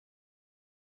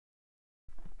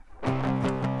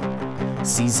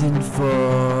Season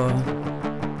 4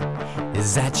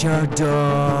 is at your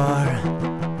door.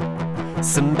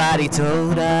 Somebody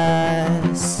told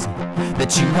us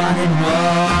that you wanted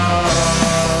more.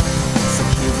 So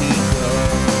here we go.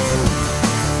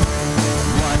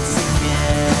 Once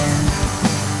again,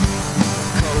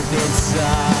 COVID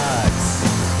sucks,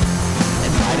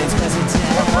 and Biden's president.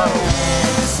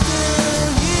 Still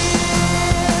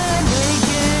here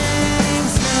making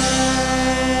sense.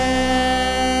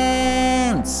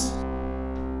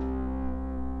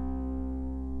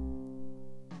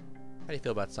 How do you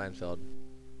feel about Seinfeld?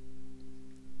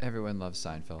 Everyone loves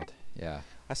Seinfeld. Yeah.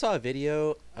 I saw a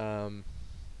video. I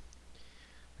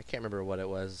can't remember what it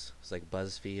was. It was like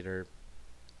BuzzFeed or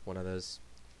one of those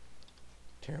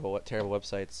terrible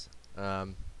websites. That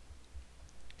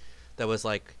was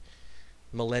like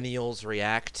millennials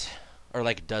react, or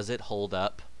like, does it hold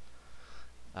up?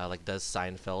 Like, does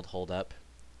Seinfeld hold up?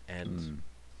 And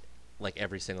like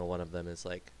every single one of them is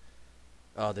like,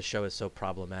 oh, the show is so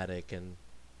problematic and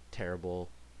terrible.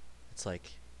 It's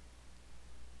like,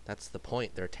 that's the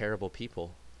point. They're terrible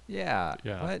people. Yeah.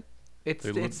 Yeah. What? They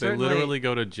literally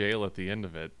go to jail at the end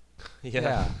of it.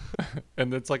 Yeah.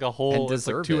 And it's like a whole, it's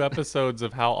like deserve 2 it. episodes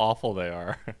of how awful they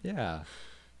are. Yeah.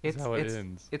 That's how it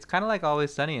ends. It's kind of like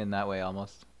Always Sunny in that way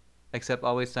almost. Except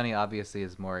Always Sunny obviously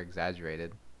is more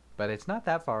exaggerated, but it's not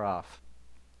that far off.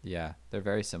 Yeah. They're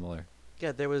very similar.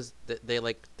 Yeah, there was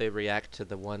they react to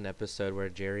the one episode where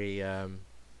Jerry's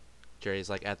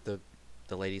like at the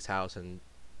lady's house and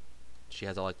she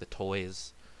has all like the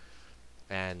toys,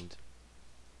 and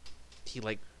he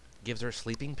like gives her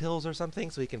sleeping pills or something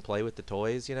so he can play with the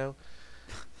toys, you know.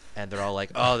 And they're all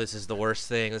like, "Oh, this is the worst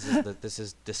thing. This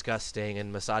is disgusting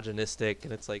and misogynistic."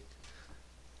 And it's like,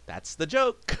 that's the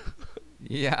joke.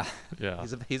 Yeah. Yeah.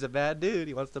 He's a bad dude.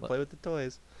 He wants to play with the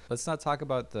toys. Let's not talk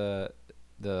about the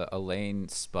Elaine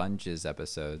Sponges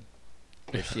episode.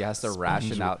 Where she has to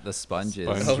ration out the sponges.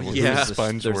 Oh, yeah.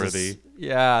 Sponge-worthy.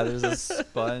 There's a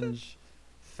sponge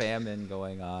famine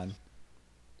going on.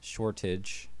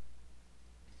 Shortage.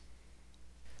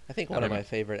 I think one of my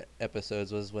favorite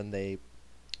episodes was when they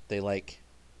like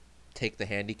take the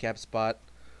handicap spot,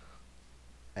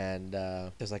 and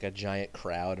there's like a giant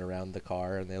crowd around the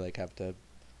car, and they like have to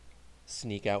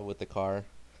sneak out with the car.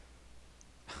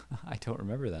 I don't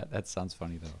remember that. That sounds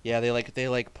funny though. Yeah,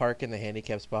 they park in the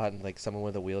handicap spot, and like someone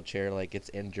with a wheelchair like gets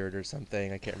injured or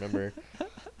something. I can't remember. And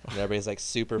everybody's like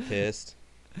super pissed.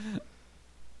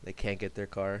 They can't get their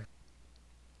car.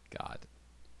 God.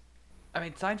 I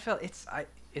mean, Seinfeld,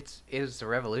 it is a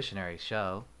revolutionary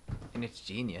show, and it's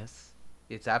genius.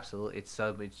 It's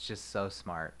just so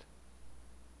smart.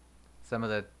 Some of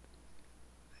the,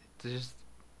 the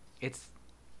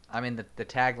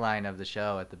tagline of the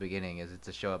show at the beginning is it's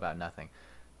a show about nothing.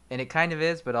 And it kind of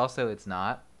is, but also it's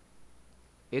not.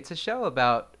 It's a show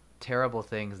about terrible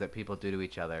things that people do to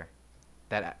each other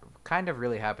that kind of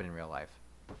really happen in real life.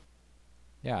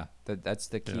 Yeah, that's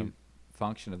the key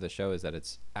function of the show, is that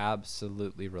it's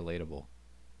absolutely relatable.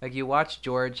 Like, you watch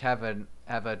George have a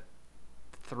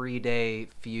 3-day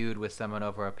feud with someone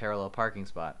over a parallel parking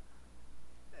spot.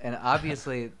 And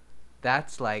obviously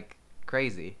that's like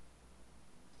crazy.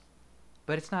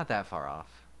 But it's not that far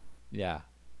off. Yeah.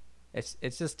 It's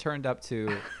just turned up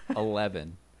to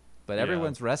 11. But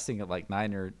everyone's resting at like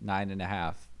 9 or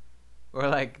 9.5. Or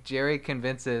like Jerry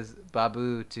convinces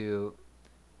Babu to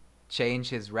change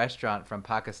his restaurant from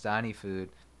Pakistani food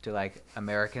to like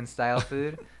American style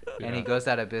food, and he goes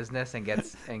out of business and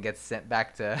gets sent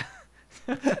back to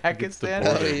Pakistan.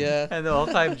 Oh, yeah. And the whole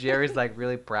time Jerry's like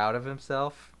really proud of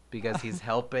himself because he's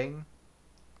helping.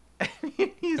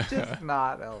 He's just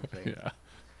not helping. Yeah.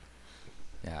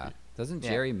 Yeah. Doesn't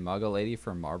Jerry mug a lady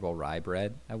for marble rye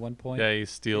bread at one point? Yeah, he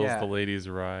steals the lady's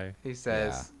rye. He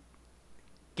says,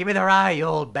 "Give me the rye, you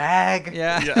old bag."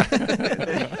 Yeah.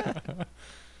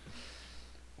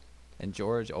 And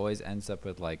George always ends up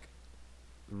with like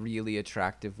really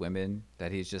attractive women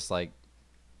that he's just like,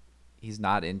 he's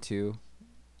not into.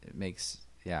 It makes,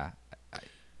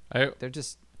 they're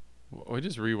just. We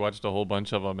just rewatched a whole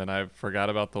bunch of them, and I forgot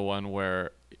about the one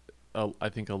where I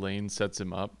think Elaine sets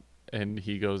him up, and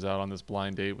he goes out on this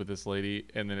blind date with this lady,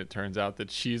 and then it turns out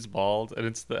that she's bald, and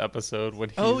it's the episode when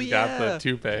he's got the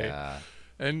toupee. Yeah.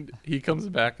 And he comes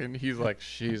back and he's like,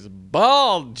 "She's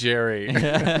bald, Jerry."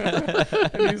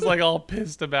 And he's like all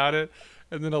pissed about it.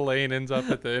 And then Elaine ends up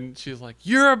at the end. She's like,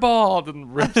 "You're bald,"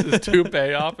 and rips his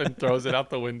toupee off and throws it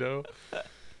out the window.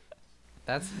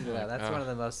 That's one of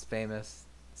the most famous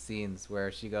scenes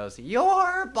where she goes,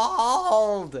 "You're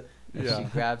bald," and she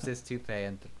grabs his toupee,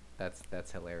 and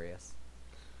that's hilarious.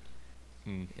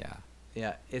 Yeah.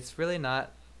 Yeah, it's really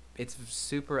not it's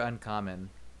super uncommon,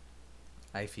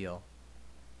 I feel,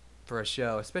 for a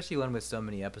show, especially one with so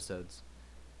many episodes.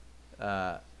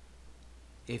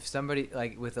 If somebody,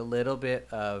 like, with a little bit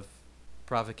of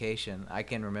provocation, I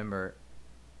can remember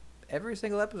every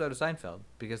single episode of Seinfeld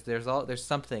because there's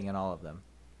something in all of them.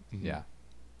 Mhm. Yeah.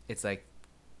 It's like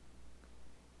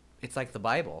the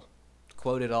Bible,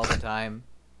 quoted all the time.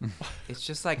 It's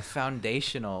just like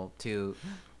foundational to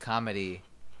comedy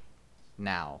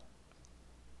now.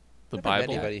 The I don't know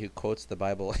Bible. anybody who quotes the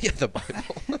Bible. Yeah, the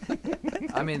Bible.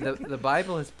 I mean, the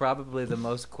Bible is probably the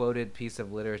most quoted piece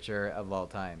of literature of all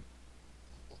time.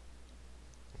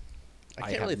 I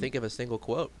can't really haven't- think of a single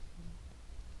quote.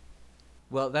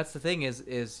 Well, that's the thing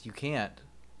is you can't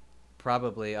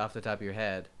probably off the top of your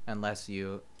head unless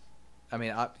you, I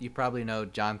mean, you probably know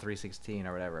John 3:16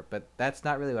 or whatever, but that's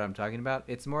not really what I'm talking about.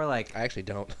 It's more like I actually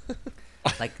don't.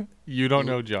 like You don't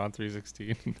know John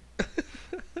 3:16.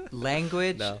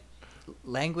 language. No.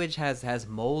 Language has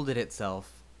molded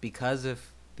itself because of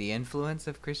the influence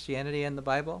of Christianity and the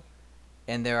Bible,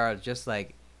 and there are just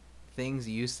like things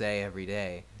you say every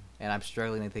day, and I'm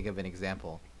struggling to think of an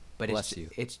example. But Bless you.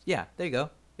 It's yeah, there you go.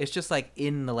 It's just like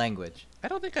in the language. I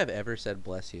don't think I've ever said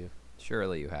bless you.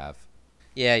 Surely you have.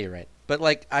 Yeah, you're right. But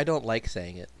like, I don't like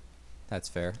saying it. That's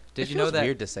fair. Did It you know feels that?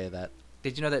 weird to say that.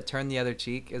 Did you know that "turn the other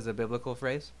cheek" is a biblical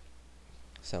phrase?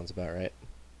 Sounds about right.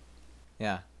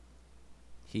 Yeah.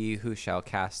 He who shall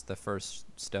cast the first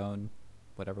stone,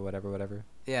 whatever.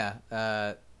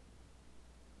 Yeah.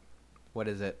 What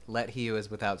is it? Let he who is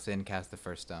without sin cast the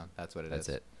first stone. That's what it is. That's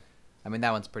it. I mean,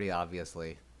 that one's pretty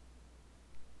obviously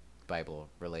Bible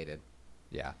related.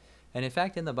 Yeah. And in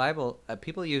fact, in the Bible,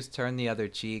 people use "turn the other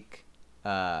cheek,"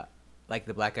 like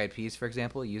the Black Eyed Peas, for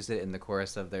example, used it in the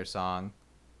chorus of their song,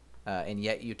 and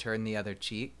yet you turn the other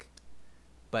cheek.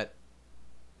 But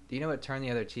do you know what "turn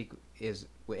the other cheek" is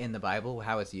in the Bible?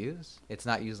 How it's used? It's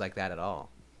not used like that at all.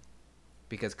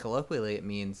 Because colloquially, it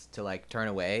means to like turn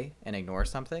away and ignore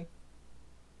something.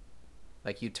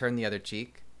 Like you turn the other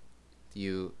cheek,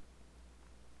 you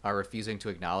are refusing to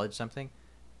acknowledge something.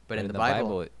 But in the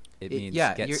Bible, it means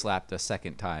yeah, get you're- slapped a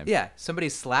second time. yeah,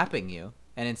 somebody's slapping you,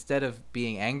 and instead of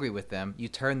being angry with them, you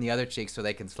turn the other cheek so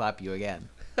they can slap you again.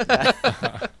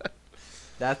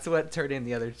 That's what turning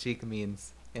the other cheek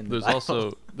means in the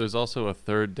Bible. There's also a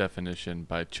third definition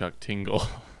by Chuck Tingle.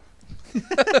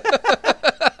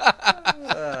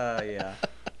 Yeah.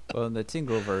 Well, in the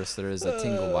Tingle verse, there is a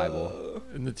Tingle Bible.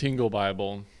 In the Tingle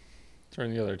Bible,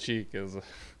 turn the other cheek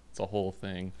it's a whole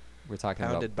thing. We're talking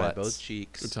Pounded about by butts. both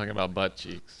cheeks. We're talking about butt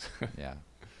cheeks. Yeah.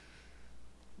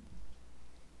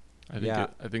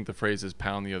 I think the phrase is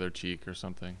pound the other cheek or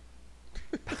something.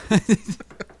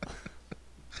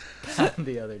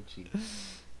 The other cheek.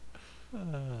 Oh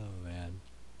man.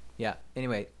 Yeah.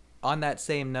 Anyway, on that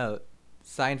same note,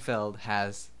 Seinfeld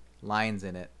has lines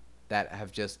in it that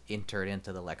have just entered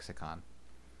into the lexicon.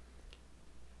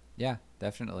 Yeah,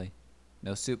 definitely.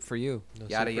 No soup for you. No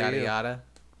Yada soup for yada you. yada.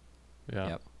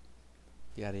 Yep.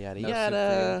 Yeah. Yada yada No soup for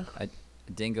yada.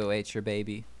 A dingo ate your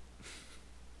baby.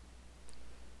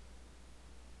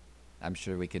 I'm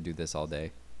sure we could do this all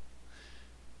day.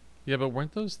 Yeah, but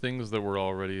weren't those things that were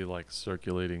already like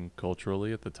circulating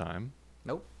culturally at the time?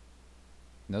 Nope.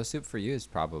 No soup for you is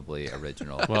probably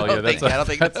original. Well, I don't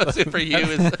think that's no soup for you.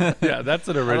 Is Yeah, that's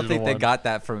an original I don't think they one. got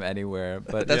that from anywhere,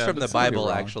 but that's yeah, from the this could be Bible,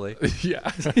 wrong. actually.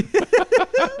 Yeah.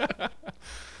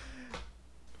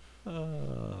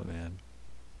 Oh man.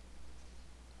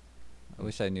 I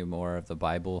wish I knew more of the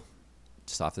Bible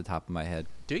just off the top of my head.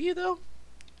 Do you though?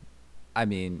 I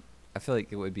mean, I feel like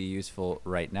it would be useful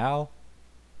right now,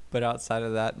 but outside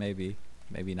of that, maybe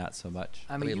not so much.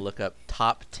 I Let mean, me look up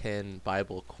top 10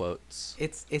 Bible quotes.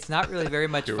 it's not really very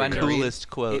much Here we fun go. to read. Coolest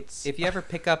quotes. If you ever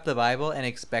pick up the Bible and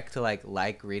expect to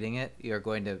like reading it, you're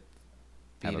going to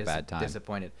be Have a bad time.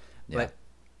 disappointed. Yeah. But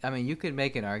I mean, you could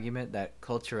make an argument that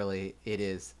culturally it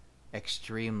is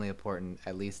extremely important,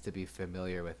 at least to be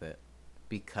familiar with it,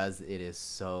 because it is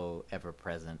so ever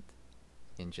present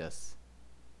in just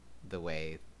the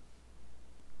way.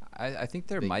 I think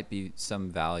there Big- might be some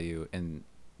value in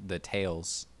the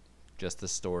tales, just the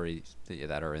stories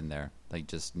that are in there, like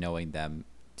just knowing them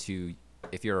to,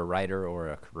 if you're a writer or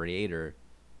a creator,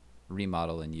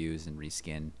 remodel and use and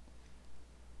reskin,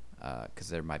 because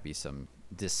there might be some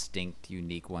distinct,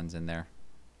 unique ones in there.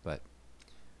 But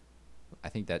I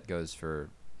think that goes for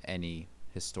any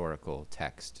historical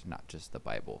text, not just the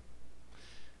Bible.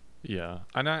 Yeah,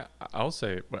 and I'll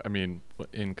say, I mean,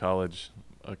 in college,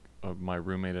 my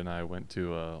roommate and I went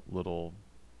to a little,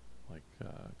 like,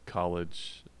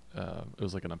 college. It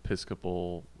was like an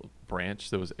Episcopal branch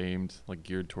that was aimed like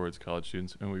geared towards college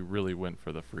students, and we really went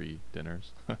for the free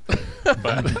dinners,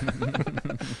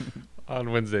 but on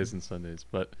Wednesdays and Sundays.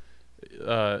 But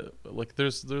like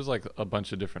there's like a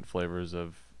bunch of different flavors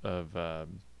of of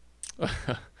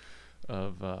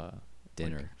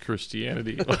Dinner. like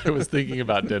Christianity. I was thinking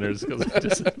about dinners because I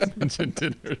just mentioned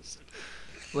dinners.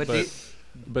 What do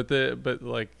But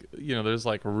like, you know, there's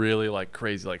like really like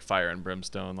crazy like fire and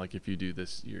brimstone. Like if you do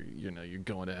this, you're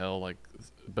going to hell. Like,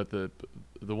 but the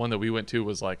one that we went to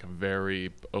was like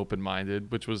very open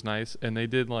minded, which was nice. And they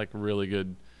did like really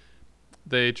good.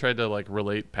 They tried to like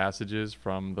relate passages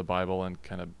from the Bible and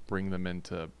kind of bring them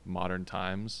into modern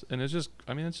times. And it's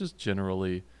just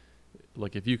generally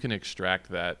like if you can extract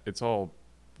that, it's all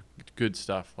good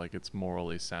stuff. Like it's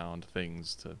morally sound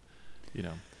things to, you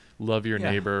know, love your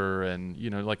neighbor and, you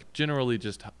know, like generally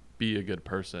just be a good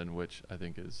person, which I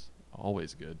think is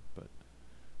always good. But,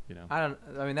 you know,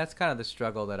 I mean, that's kind of the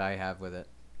struggle that I have with it.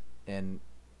 And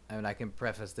I mean, I can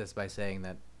preface this by saying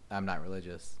that I'm not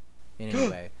religious in any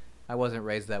way. I wasn't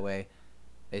raised that way.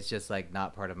 It's just like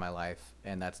not part of my life,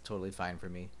 and that's totally fine for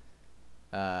me.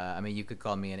 I mean, you could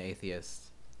call me an atheist,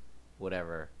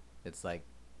 whatever. It's like,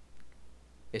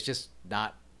 it's just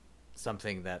not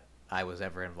something that I was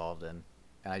ever involved in,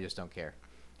 and I just don't care.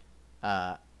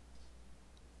 But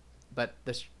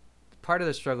the part of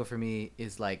the struggle for me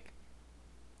is like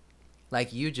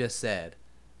you just said,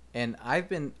 and I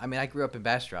grew up in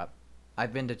Bastrop.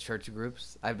 I've been to church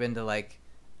groups. I've been to like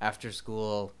after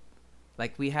school,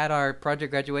 like we had our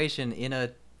project graduation in a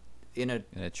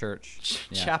church.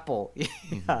 chapel.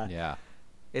 Yeah. Yeah.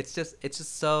 It's just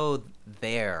so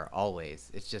there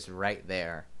always. It's just right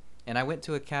there. And I went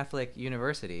to a Catholic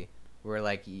university where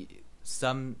like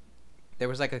there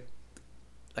was like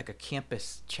a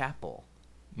campus chapel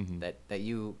that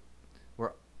you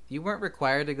weren't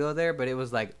required to go there, but it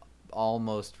was like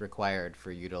almost required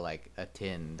for you to like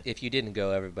attend. If you didn't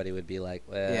go, everybody would be like,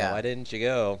 well, Yeah. why didn't you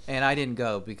go? And I didn't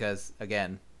go because,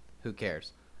 again, who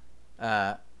cares?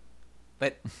 But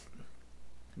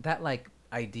that like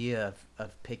idea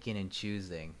of picking and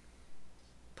choosing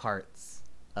parts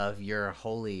of your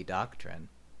holy doctrine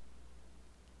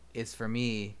is, for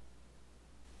me,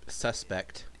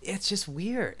 Suspect. it's just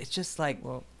weird. It's just like,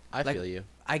 Well, I like, feel you.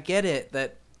 I get it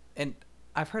that, and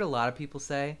I've heard a lot of people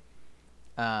say,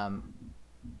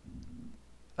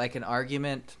 like an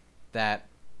argument that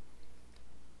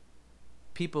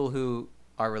people who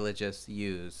are religious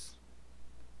use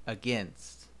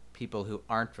against people who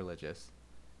aren't religious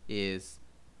is,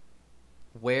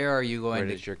 where are you going Where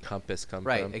to does your compass come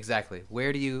right, from? exactly.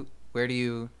 How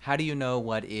do you know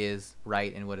what is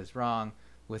right and what is wrong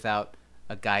without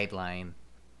a guideline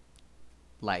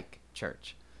like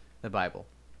church, the Bible?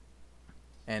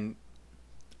 And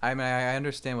I mean, I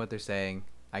understand what they're saying.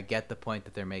 I get the point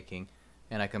that they're making,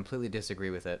 and I completely disagree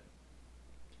with it.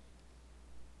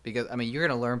 Because, I mean, you're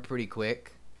going to learn pretty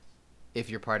quick, if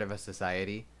you're part of a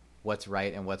society, what's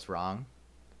right and what's wrong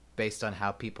based on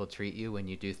how people treat you when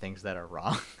you do things that are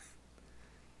wrong.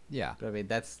 Yeah. But I mean,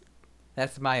 that's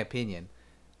my opinion.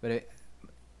 But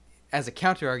as a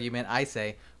counter argument, I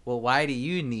say, well, why do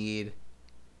you need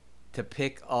to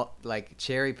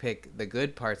cherry pick the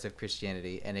good parts of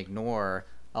Christianity and ignore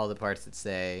all the parts that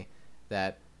say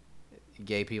that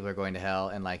gay people are going to hell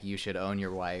and like you should own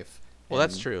your wife? Well,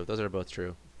 that's And true. Those are both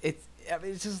true. it's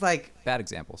just like, Bad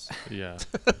examples. yeah.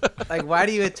 like, why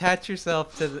do you attach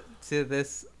yourself to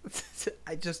this?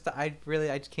 I just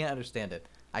can't understand it.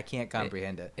 I can't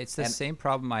comprehend it. It's the And same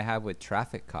problem I have with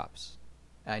traffic cops.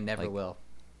 I never like- will.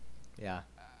 Yeah.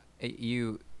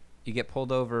 You get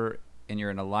pulled over and you're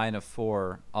in a line of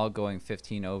 4, all going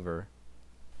 15 over,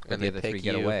 but And the they other 3 pick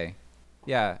get you. away.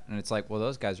 Yeah, and it's like, well,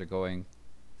 those guys are going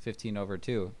 15 over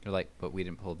too. You're like, but we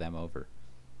didn't pull them over.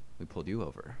 We pulled you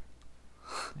over.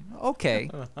 Okay,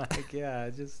 Like, yeah,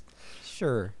 just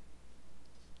sure.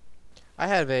 I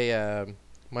have a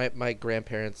my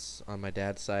grandparents on my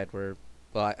dad's side were,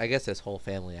 well, I guess his whole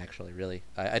family actually, really.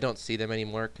 I don't see them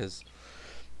anymore because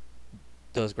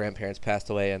those grandparents passed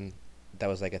away, and that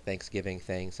was like a Thanksgiving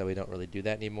thing, so we don't really do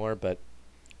that anymore. But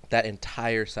that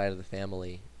entire side of the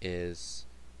family is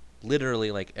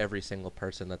literally like every single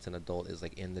person that's an adult is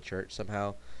like in the church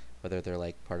somehow, whether they're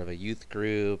like part of a youth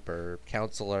group or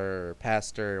counselor or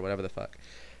pastor or whatever the fuck.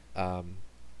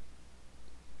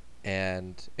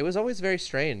 And it was always very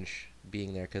strange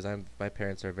being there because my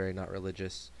parents are very not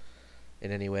religious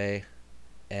in any way,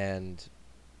 and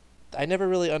I never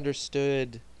really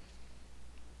understood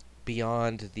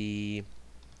beyond the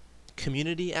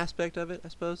community aspect of it, I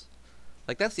suppose.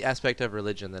 Like that's the aspect of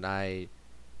religion that I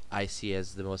see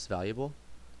as the most valuable,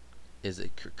 is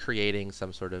it creating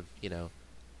some sort of,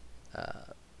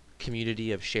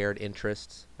 community of shared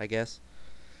interests, I guess,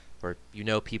 or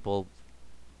people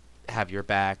have your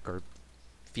back or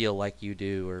feel like you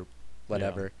do or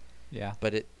whatever. Yeah.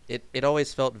 But it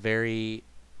always felt very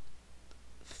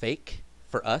fake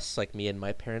for us, like me and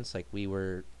my parents. Like we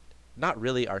were not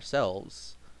really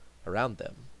ourselves around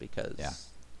them because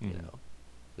Mhm.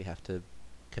 we have to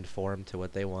conform to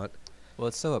what they want. Well,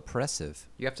 it's so oppressive.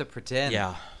 You have to pretend.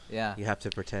 Yeah, Yeah. you have to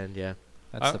pretend. Yeah,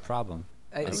 That's the problem.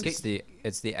 It's think-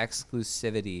 the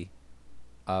exclusivity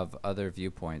of other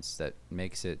viewpoints that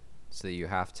makes it so that you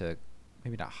have to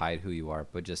maybe not hide who you are,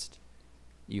 but just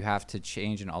you have to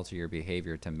change and alter your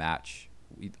behavior to match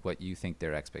what you think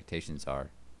their expectations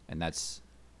are, and that's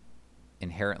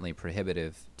inherently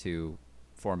prohibitive to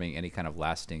forming any kind of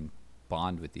lasting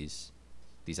bond with these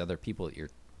other people that you're,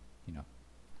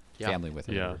 Yeah. family with.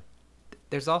 Or Yeah. whatever.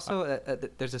 There's also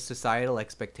there's a societal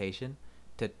expectation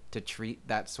to treat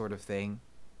that sort of thing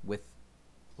with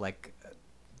like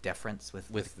deference,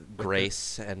 with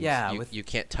grace, and yeah, you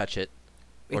can't touch it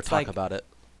or It's talk like- about it.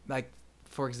 like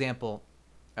for example,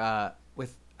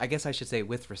 with I guess I should say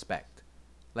with respect.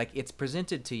 Like it's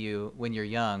presented to you when you're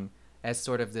young as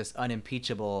sort of this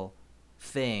unimpeachable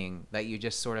thing that you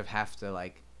just sort of have to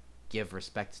like give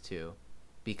respect to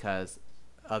because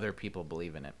other people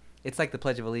believe in it. It's like the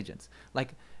Pledge of Allegiance.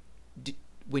 Like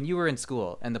when you were in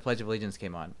school and the Pledge of Allegiance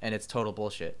came on and it's total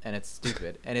bullshit and it's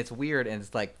stupid and it's weird and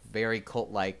it's like very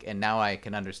cult-like, and now I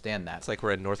can understand that. It's like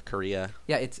we're in North Korea.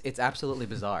 Yeah, it's absolutely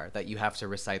bizarre that you have to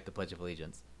recite the Pledge of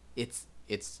Allegiance. It's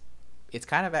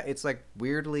kind of it's like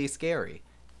weirdly scary.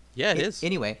 Yeah, it is.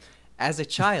 Anyway, as a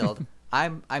child,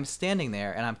 I'm standing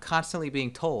there and I'm constantly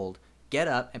being told, "Get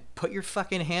up and put your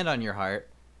fucking hand on your heart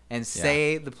and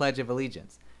say the Pledge of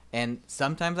Allegiance." And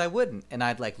sometimes I wouldn't, and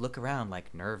I'd like look around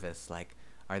like nervous, like,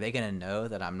 are they gonna know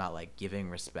that I'm not like giving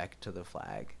respect to the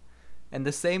flag? And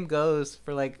the same goes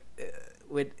for like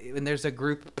when there's a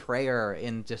group prayer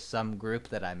in just some group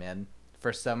that I'm in.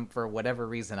 For whatever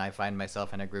reason, I find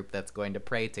myself in a group that's going to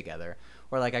pray together,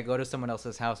 or like I go to someone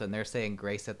else's house and they're saying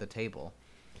grace at the table.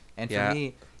 And for Yeah.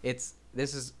 me,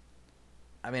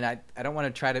 I mean, I don't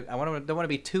want to don't want to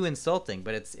be too insulting,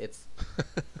 but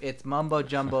it's mumbo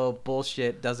jumbo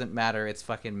bullshit. Doesn't matter. It's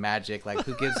fucking magic. Like,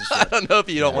 who gives a I shit? don't know if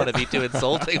you don't want to be too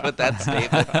insulting with that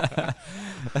statement.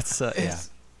 That's yeah.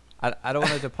 I don't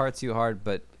want to depart too hard,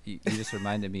 but you just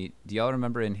reminded me. Do y'all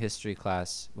remember in history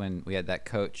class when we had that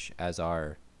coach as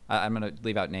our? I'm gonna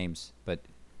leave out names, but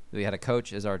we had a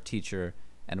coach as our teacher,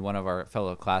 and one of our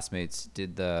fellow classmates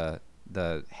did the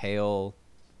Hail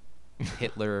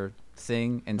Hitler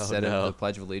thing instead no. of the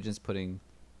Pledge of Allegiance, putting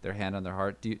their hand on their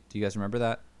heart. Do you guys remember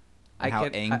that? And I how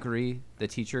could- angry the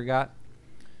teacher got?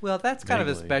 Well, that's kind of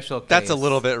a Vaguely. special case. That's a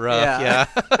little bit rough. Yeah.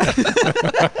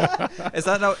 Is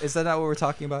that not what we're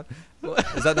talking about?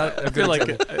 Is that not? I feel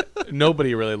like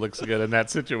nobody really looks good in that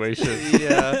situation.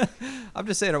 Yeah. I'm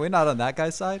just saying, are we not on that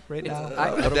guy's side right now?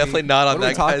 I- What are we- Definitely not on what are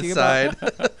we that guy's talking about?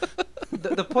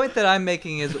 side. The point that I'm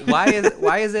making is why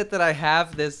is it that I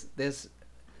have this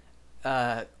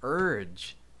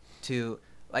urge to,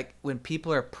 like, when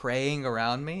people are praying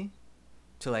around me,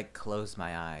 to like close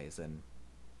my eyes and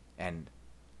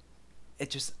it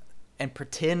just and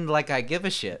pretend like I give a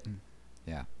shit.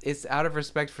 Yeah. It's out of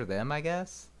respect for them, I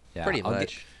guess. Yeah, Pretty I'll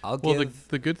much. I'll Well, give.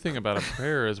 the good thing about a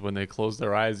prayer is when they close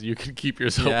their eyes, you can keep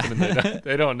yours Yeah. open and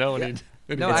they don't know any.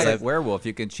 No, It's I- like werewolf.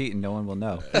 You can cheat and no one will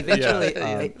know. Eventually,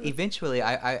 Yeah. eventually,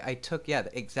 I took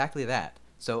exactly that.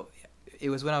 So it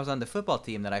was when I was on the football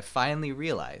team that I finally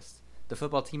realized, the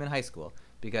football team in high school,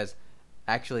 because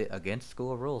actually against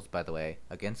school rules, by the way,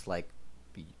 against like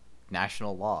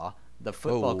national law, the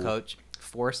football Oh. coach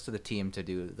forced the team to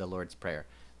do the Lord's Prayer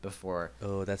before.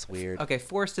 Oh, that's weird. Okay,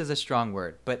 forced is a strong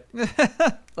word, but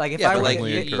like if Yeah, I but were like,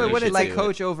 Definitely you- encouraged But when you it's like to.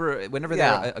 coach over, whenever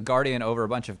Yeah. they're a guardian over a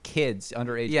bunch of kids,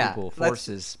 underage Yeah, people, let's-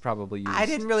 forces probably used. I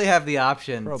didn't really have the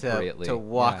option Appropriately, to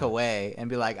walk yeah. away and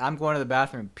be like, I'm going to the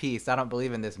bathroom in peace. I don't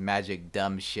believe in this magic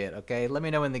dumb shit. Okay, let me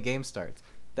know when the game starts.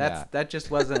 Yeah. That just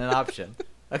wasn't an option.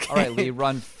 Okay. All right, Lee,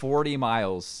 run 40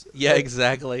 miles. Yeah,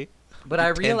 exactly. But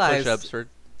I 10 realized push-ups for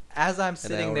as I'm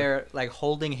sitting hour. there, like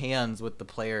holding hands with the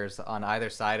players on either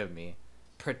side of me,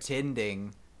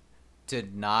 pretending to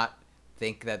not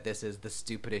think that this is the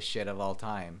stupidest shit of all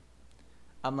time.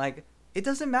 I'm like, it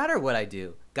doesn't matter what I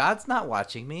do. God's not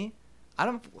watching me.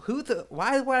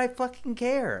 Why would I fucking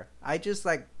care? I just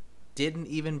like didn't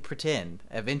even pretend.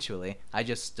 Eventually, I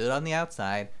just stood on the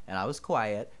outside and I was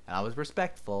quiet and I was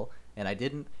respectful and I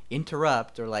didn't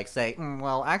interrupt or like say,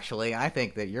 well, actually, I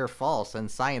think that you're false and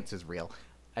science is real.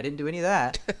 I didn't do any of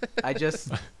that. I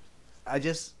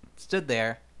just stood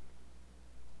there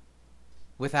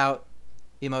without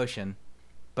emotion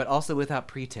but also without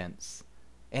pretense.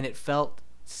 And it felt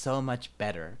so much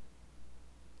better.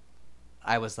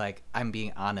 I was like, I'm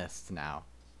being honest now.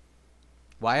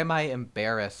 Why am I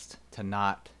embarrassed to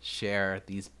not share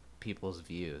these people's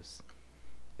views?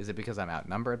 Is it because I'm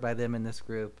outnumbered by them in this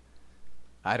group?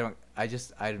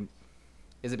 Is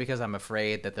it because I'm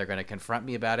afraid that they're going to confront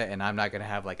me about it and I'm not going to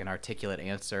have like an articulate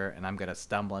answer and I'm going to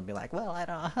stumble and be like, well, I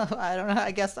don't know. I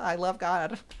guess I love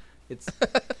God. It's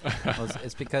Well,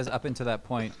 it's because up until that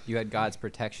point, you had God's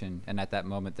protection, and at that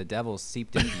moment, the devil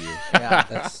seeped into you yeah.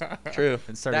 That's true.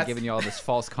 and started That's- giving you all this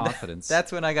false confidence.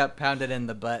 That's when I got pounded in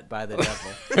the butt by the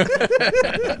devil.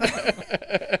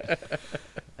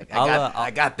 Like,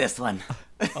 I got this one.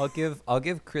 I'll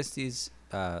give Christy's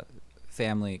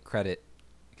family credit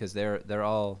because they're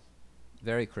all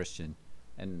very Christian,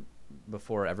 and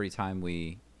before every time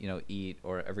we eat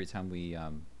or every time we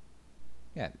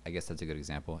yeah, I guess that's a good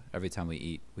example. Every time we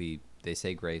eat, they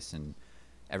say grace and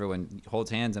everyone holds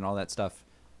hands and all that stuff.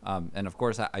 And of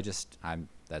course, I'm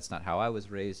that's not how I was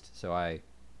raised, so I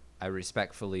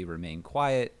respectfully remain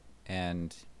quiet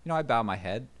and I bow my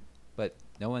head, but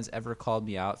no one's ever called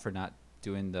me out for not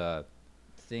doing the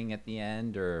thing at the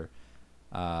end or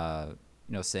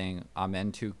saying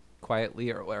amen too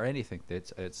quietly or anything.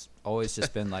 It's always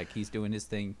just been like he's doing his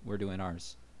thing, we're doing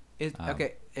ours.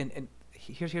 Okay, and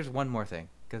here's one more thing,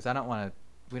 because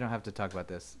we don't have to talk about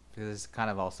this because it's kind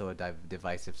of also a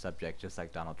divisive subject, just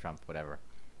like Donald Trump, whatever.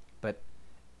 But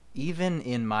even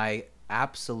in my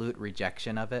absolute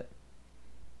rejection of it,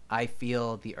 I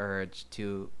feel the urge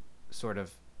to sort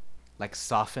of like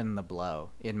soften the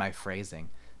blow in my phrasing,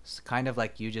 kind of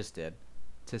like you just did,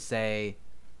 to say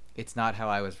it's not how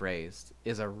I was raised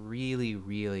is a really,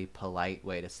 really polite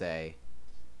way to say,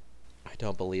 I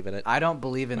don't believe in it. I don't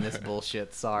believe in this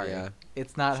bullshit. Sorry. Yeah.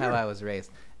 It's not how I was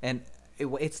raised. And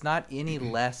it's not any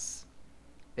less.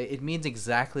 It means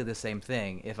exactly the same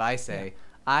thing if I say,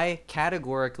 I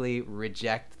categorically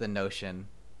reject the notion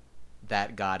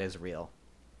that God is real.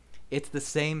 It's the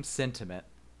same sentiment,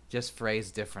 just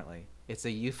phrased differently. It's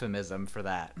a euphemism for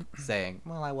that, saying,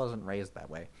 well, I wasn't raised that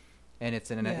way. And it's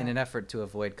in an effort to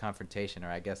avoid confrontation, or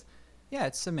I guess. Yeah,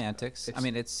 it's semantics. I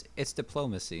mean, it's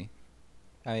diplomacy.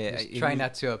 Try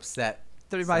not to upset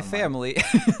through my someone. family.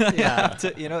 Yeah.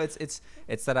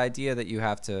 It's that idea that you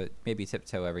have to maybe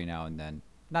tiptoe every now and then.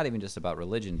 Not even just about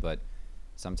religion, but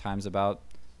sometimes about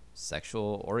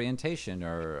sexual orientation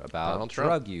or about Donald Trump.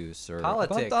 drug use or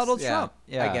Politics. about Donald yeah. Trump.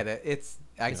 Yeah, I get it. It's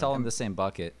all in the same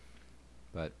bucket.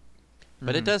 But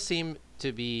But it does seem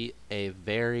to be a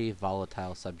very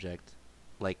volatile subject,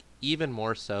 like even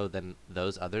more so than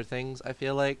those other things. I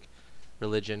feel like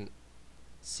religion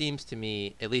seems to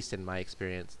me, at least in my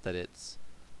experience, that it's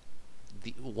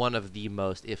one of the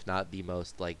most, if not the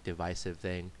most, like divisive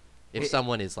thing. If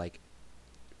someone is like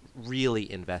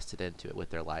really invested into it with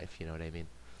their life, you know what I mean?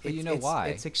 But you know why?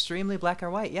 It's extremely black or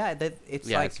white. Yeah, it's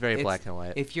Yeah, like it's very black and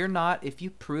white. If you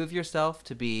prove yourself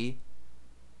to be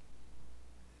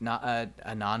not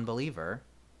a non-believer,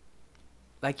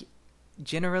 like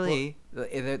generally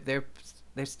they're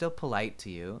still polite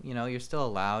to you. You're still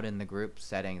allowed in the group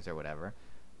settings or whatever.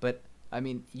 But I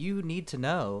mean, you need to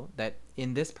know that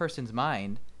in this person's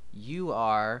mind, you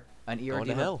are an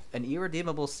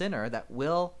irredeemable sinner that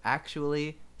will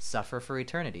actually suffer for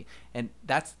eternity, and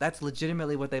that's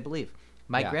legitimately what they believe.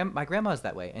 My grandma's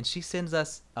that way, and she sends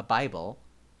us a Bible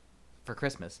for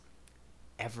Christmas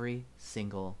every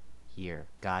single year.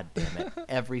 God damn it,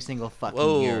 every single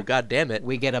fucking year. Whoa, god damn it.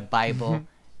 We get a Bible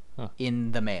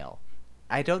in the mail.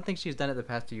 I don't think she's done it the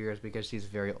past 2 years because she's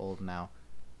very old now,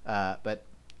 but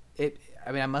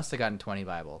I must have gotten 20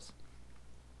 Bibles.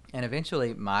 And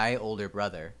eventually, my older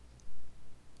brother,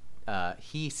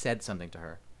 he said something to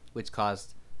her, which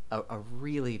caused a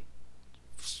really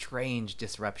strange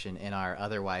disruption in our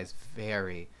otherwise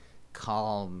very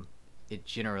calm,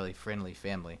 generally friendly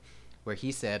family, where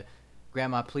he said,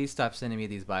 Grandma, please stop sending me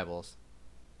these Bibles.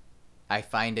 I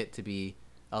find it to be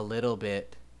a little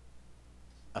bit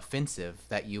offensive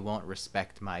that you won't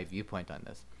respect my viewpoint on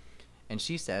this. And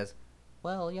she says,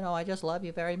 well, I just love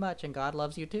you very much and God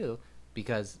loves you too,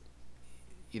 because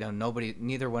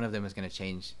neither one of them is going to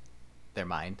change their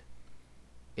mind.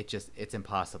 It's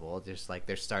impossible. Just like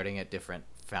they're starting at different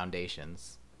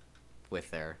foundations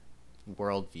with their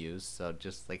worldviews, so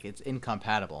just like it's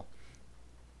incompatible.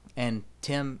 And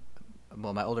Tim,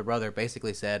 my older brother,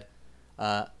 basically said,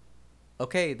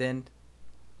 okay, then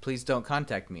please don't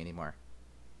contact me anymore,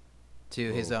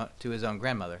 to his own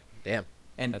grandmother. Damn.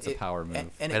 And that's a power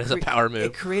move. And That is a power move.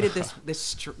 It created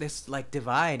this like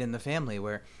divide in the family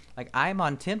where like I'm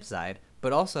on Tim's side,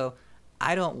 but also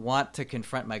I don't want to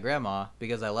confront my grandma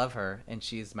because I love her and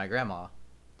she's my grandma,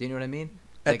 Do you know what I mean?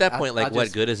 At that point, I'll what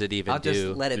just- good does it even I'll do?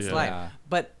 just let it Yeah. slide. Yeah.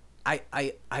 But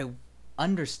I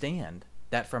understand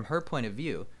that from her point of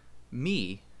view,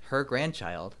 me, her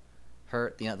grandchild,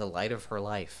 her the light of her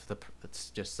life,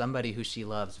 it's just somebody who she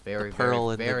loves very, The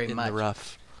pearl very, very in much. the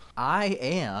rough. I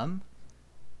am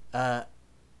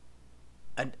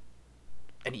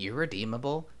an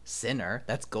irredeemable sinner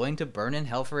that's going to burn in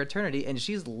hell for eternity, and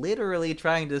she's literally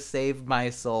trying to save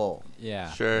my soul.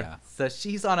 Yeah. Sure. Yeah. So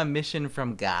she's on a mission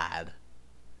from God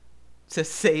to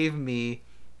save me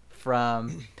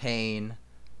from pain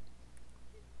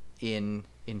in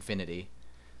infinity.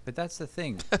 But that's the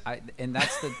thing. And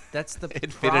that's the Infinity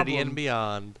problem. and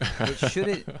beyond.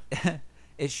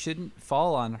 It shouldn't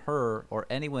fall on her or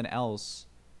anyone else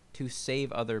to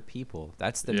save other people.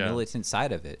 That's the Yeah. militant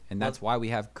side of it, and that's why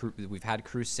we've had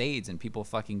crusades and people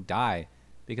fucking die,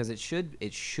 because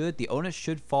the onus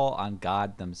should fall on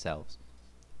God themselves.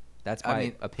 That's I my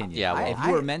mean, opinion. yeah, well- If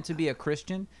you are meant to be a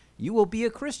Christian, you will be a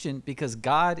Christian because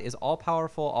God is all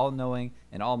powerful, all knowing,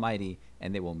 and almighty,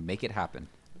 and they will make it happen.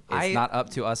 It's not up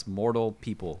to us mortal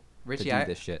people Richie, to do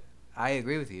this shit. I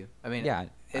agree with you. I mean, Yeah,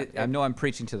 I know I'm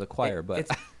preaching to the choir, but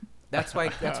that's why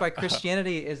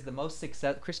Christianity is the most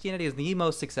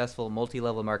successful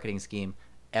multi-level marketing scheme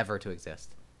ever to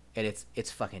exist, and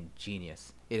it's fucking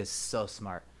genius. It is so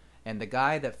smart, and the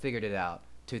guy that figured it out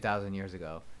 2,000 years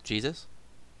ago, Jesus?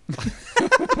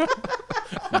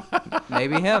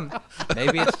 maybe him,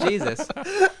 maybe it's Jesus.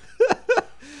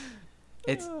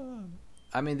 It's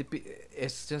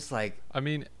just like I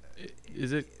mean,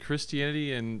 is it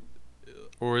Christianity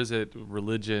or is it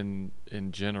religion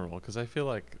in general? Because I feel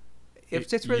like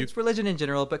it's religion in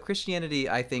general, but Christianity,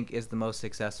 I think, is the most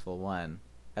successful one.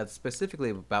 That's specifically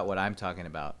about what I'm talking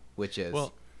about, which is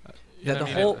yeah, that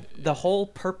I mean, the whole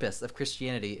purpose of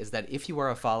Christianity is that if you are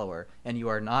a follower and you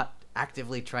are not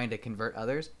actively trying to convert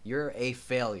others, you're a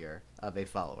failure of a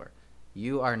follower.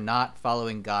 You are not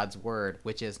following God's word,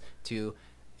 which is to,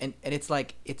 and it's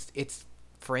like it's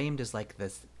framed as like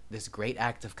this great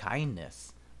act of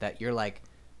kindness that you're like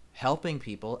helping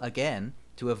people again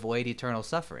to avoid eternal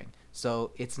suffering.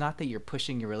 So it's not that you're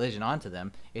pushing your religion onto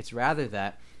them. It's rather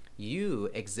that you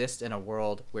exist in a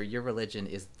world where your religion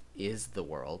is the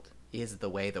world, is the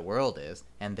way the world is,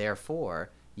 and therefore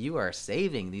you are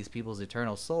saving these people's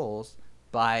eternal souls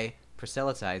by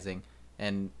proselytizing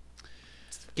and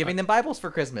giving them Bibles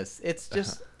for Christmas. It's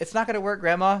just it's not going to work,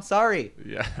 Grandma. Sorry.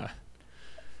 yeah,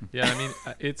 yeah. I mean,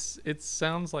 it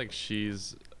sounds like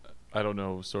she's, I don't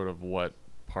know, sort of what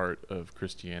part of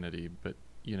Christianity, but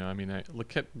I mean, I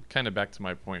look at kind of back to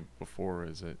my point before,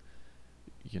 is that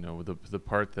the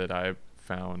part that I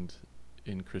found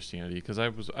in Christianity, because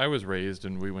I was raised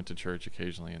and we went to church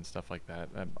occasionally and stuff like that.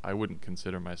 I wouldn't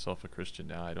consider myself a Christian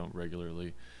now. I don't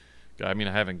regularly. I mean,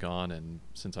 I haven't gone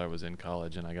since I was in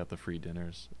college, and I got the free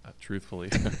dinners, truthfully.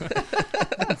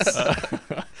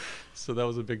 So that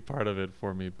was a big part of it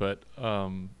for me. But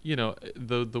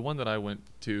the one that I went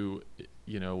to,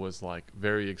 was like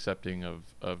very accepting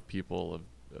of people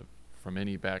from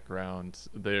any background.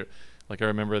 They, like, I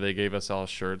remember they gave us all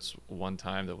shirts one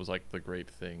time that was like the great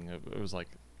thing. It was like,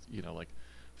 like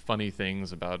funny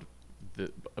things about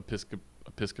the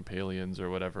Episcopalians or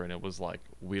whatever, and it was like,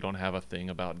 we don't have a thing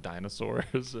about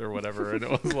dinosaurs or whatever, and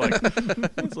it was like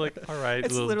it's like, all right,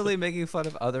 it's literally making fun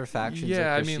of other factions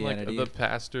yeah, of I mean, like Christianity. the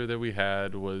pastor that we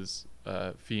had was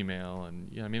female,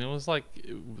 and I mean, it was like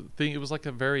it was like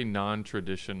a very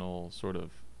non-traditional sort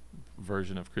of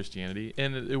version of Christianity,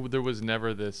 and there was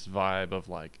never this vibe of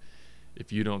like,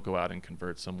 if you don't go out and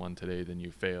convert someone today, then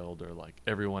you failed, or like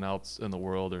everyone else in the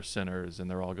world are sinners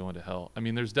and they're all going to hell. I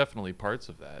mean, there's definitely parts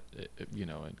of that,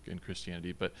 in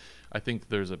Christianity, but I think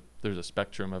there's a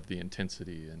spectrum of the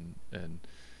intensity, and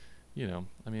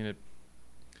I mean,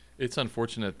 it's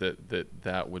unfortunate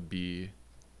that would be,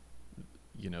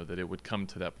 that it would come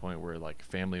to that point where like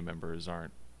family members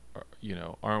aren't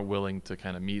willing to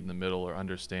kind of meet in the middle or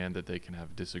understand that they can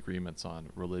have disagreements on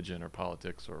religion or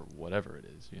politics or whatever it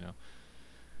is.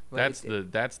 Well,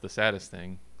 that's the saddest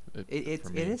thing. It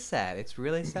is sad. It's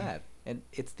really sad, and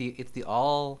it's the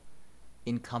all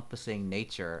encompassing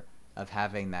nature of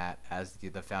having that as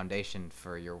the foundation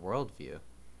for your worldview.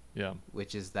 Yeah.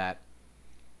 Which is that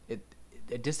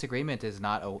a disagreement is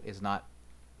not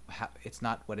it's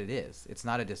not what it is. It's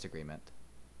not a disagreement.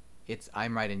 It's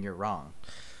I'm right and you're wrong.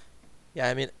 Yeah,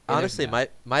 I mean, honestly,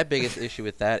 my biggest issue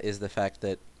with that is the fact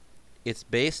that it's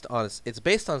based on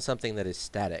something that is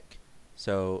static.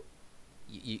 So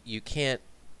you can't,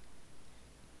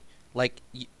 like,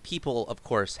 people of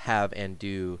course have and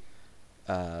do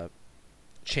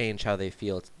change how they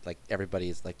feel. It's like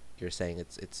everybody's, like you're saying,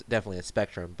 it's definitely a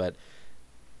spectrum, but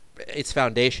its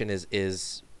foundation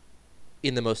is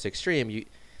in the most extreme.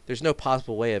 There's no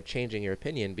possible way of changing your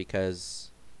opinion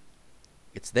because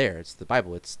it's there. It's the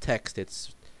Bible. It's text.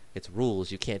 It's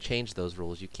rules. You can't change those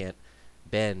rules. You can't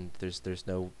bend. There's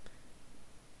no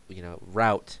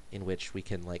route in which we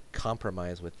can like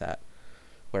compromise with that.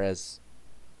 Whereas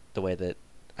the way that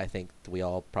I think we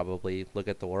all probably look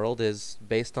at the world is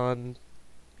based on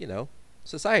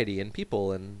society and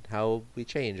people and how we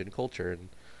change and culture and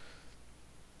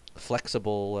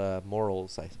flexible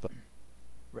morals, I suppose.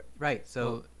 Right.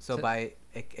 So by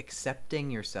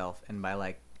accepting yourself and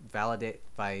by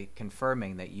by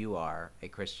confirming that you are a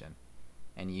Christian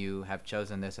and you have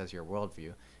chosen this as your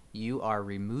worldview, you are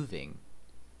removing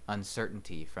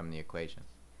uncertainty from the equation.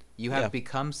 You have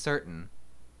become certain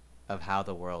of how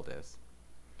the world is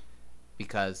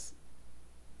because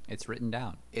It's written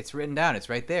down. it's written down. It's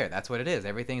right there. That's what it is.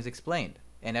 Everything is explained.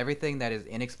 And everything that is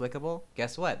inexplicable,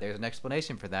 guess what? There's an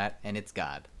explanation for that, and it's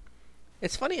God.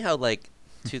 It's funny how like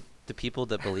to the people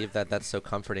that believe that that's so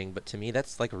comforting, but to me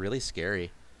that's like really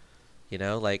scary.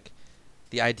 Like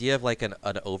the idea of like an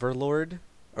overlord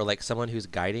or like someone who's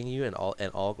guiding you in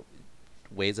all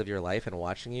ways of your life and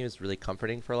watching you is really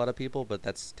comforting for a lot of people, but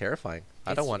that's terrifying.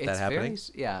 I don't want that happening.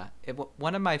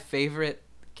 One of my favorite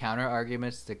counter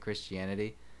arguments to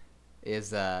Christianity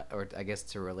is or I guess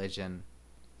to religion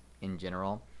in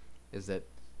general, is that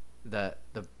the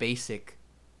basic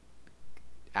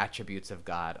attributes of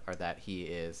God are that he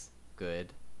is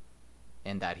good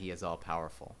and that he is all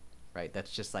powerful, right?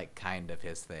 That's just like kind of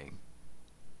his thing.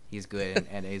 He's good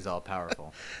and he's all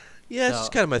powerful. Yeah, it's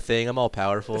just kind of my thing. I'm all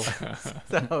powerful. So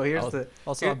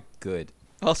I'm good.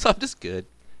 Also, I'm just good.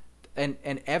 And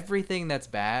everything that's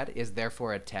bad is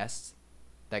therefore a test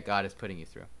that God is putting you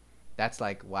through. That's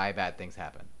like why bad things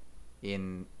happen.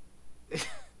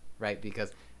 Right?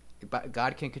 Because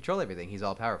God can control everything. He's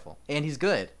all powerful. And he's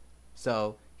good.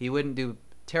 So he wouldn't do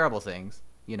terrible things,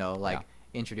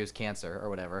 introduce cancer or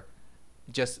whatever.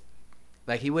 Just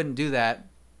like he wouldn't do that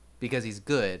because he's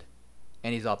good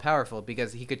and he's all powerful,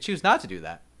 because he could choose not to do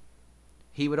that.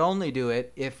 He would only do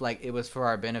it if like it was for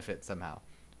our benefit somehow,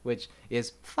 which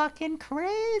is fucking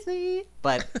crazy.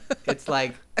 But it's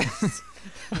like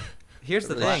here's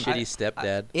the thing. Shitty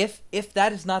stepdad. If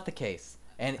that is not the case,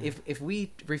 and if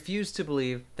we refuse to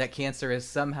believe that cancer is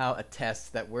somehow a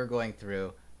test that we're going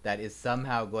through that is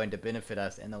somehow going to benefit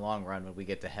us in the long run when we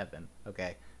get to heaven,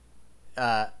 okay?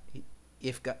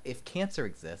 If cancer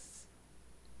exists,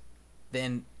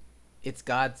 then it's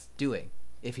God's doing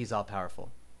if he's all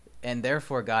powerful, and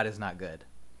therefore God is not good.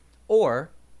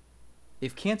 Or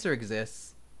if cancer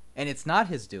exists and it's not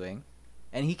his doing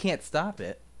and he can't stop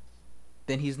it,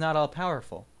 then he's not all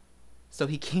powerful. So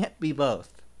he can't be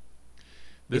both.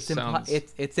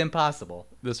 It's impossible.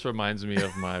 This reminds me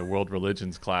of my world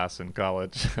religions class in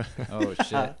college. Oh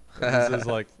shit. This is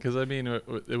like, because I mean,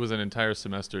 it was an entire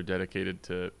semester dedicated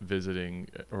to visiting,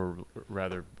 or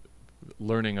rather,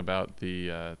 learning about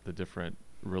the different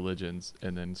religions,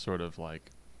 and then sort of like,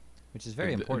 Which is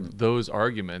very important. Those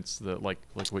arguments that like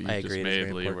what you I just agree, it is made, very Lee,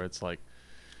 important. where it's like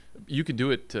you can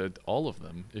do it to all of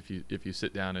them if you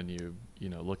sit down and you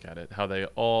look at it, how they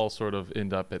all sort of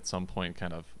end up at some point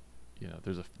kind of.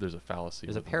 There's a fallacy.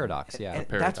 There's a with them. paradox, yeah. A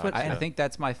paradox, That's what I yeah. think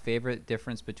that's my favorite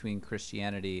difference between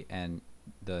Christianity and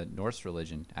the Norse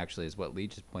religion, actually, is what Lee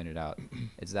just pointed out.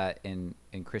 It's that in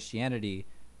Christianity,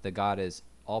 the God is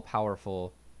all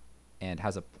powerful and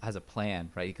has a plan,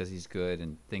 right? Because he's good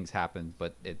and things happen,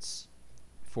 but it's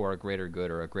for a greater good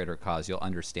or a greater cause. You'll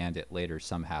understand it later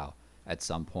somehow at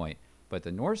some point. But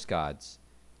the Norse gods,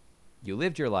 you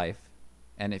lived your life,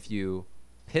 and if you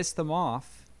piss them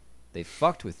off, they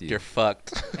fucked with you. You're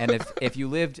fucked. And if you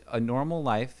lived a normal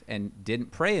life and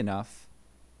didn't pray enough,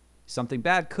 something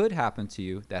bad could happen to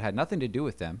you that had nothing to do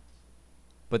with them,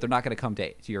 but they're not going to come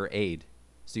to your aid.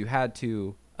 So you had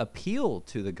to appeal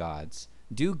to the gods,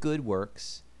 do good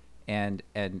works, and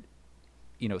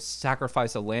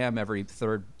sacrifice a lamb every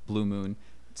third blue moon,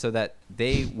 so that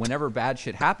whenever bad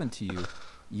shit happened to you,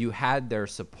 you had their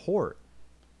support.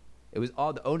 It was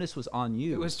all the onus was on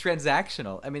you. It was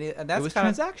transactional. I mean, and that's It was kinda,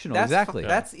 transactional, that's, exactly.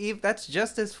 That's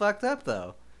just as fucked up,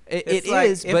 though. It It's like,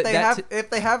 is, if but if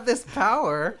they have this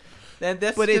power, then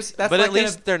that's But just that's But like at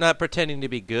least they're not pretending to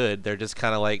be good. They're just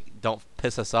kind of like, don't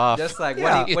piss us off. just like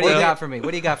Yeah, what do you well- got for me?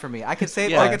 What do you got for me? I could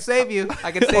save. Yeah. I could save you.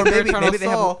 I could or save your maybe eternal they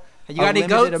have soul. You got a any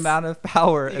limited goats? amount of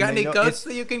power. You and got they any know goats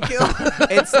that you can kill?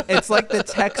 it's like the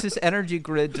Texas energy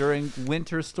grid during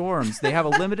winter storms. They have a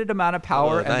limited amount of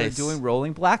power, Oh, and nice. they're doing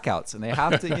rolling blackouts, and they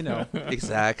have to,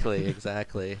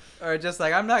 Exactly. Or just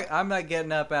like I'm not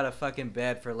getting up out of fucking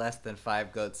bed for less than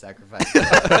 5 goat sacrifices.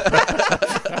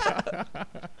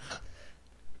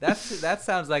 That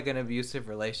sounds like an abusive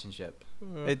relationship.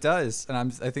 It does, and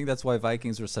I think that's why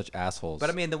Vikings were such assholes. But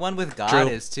I mean, the one with God True.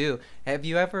 is too. Have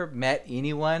you ever met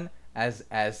anyone as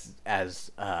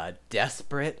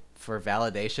desperate for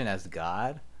validation as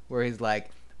God, where he's like,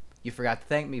 "You forgot to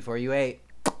thank me before you ate."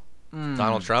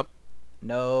 Donald Trump.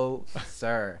 No,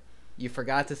 sir. You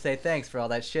forgot to say thanks for all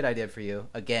that shit I did for you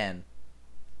again.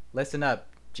 Listen up,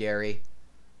 Jerry.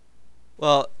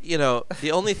 Well,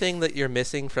 the only thing that you're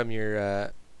missing from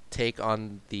your take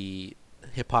on the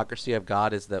hypocrisy of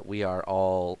God is that we are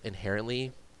all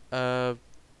inherently at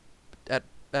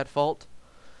fault.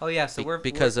 Oh yeah, so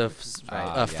because we're, of right.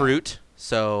 Yeah. fruit.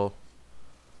 So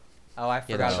Oh, I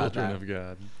forgot about Children that. of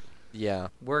God. yeah,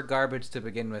 We're garbage to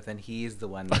begin with, and he's the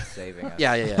one that's saving us.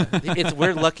 yeah.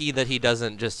 We're lucky that he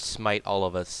doesn't just smite all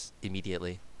of us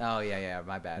immediately. Oh yeah,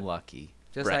 my bad. lucky.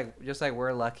 Just Right. like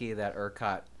we're lucky that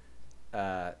Urquhart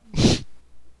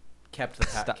kept the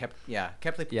got Yeah.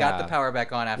 the power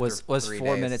back on after Was 3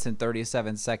 4 days. minutes and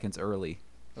 37 seconds early.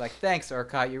 Like, thanks,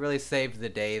 Urquhart. You really saved the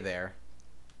day there.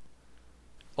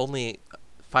 Only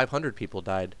 500 people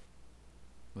died.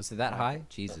 Was it that high?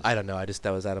 Jesus. I don't know. That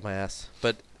was out of my ass.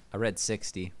 But I read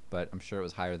 60, but I'm sure it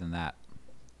was higher than that.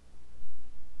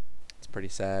 it's pretty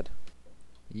sad.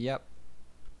 Yep.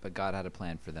 But God had a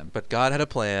plan for them. But God had a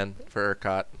plan for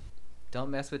Urquhart. Don't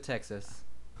mess with Texas.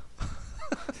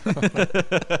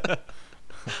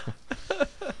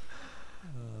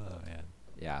 Oh man.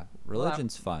 Yeah.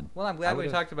 Religion's fun. Well, I'm I glad we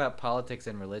would've- talked about politics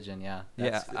and religion. Yeah.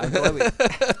 Yeah, That's- I'm glad we,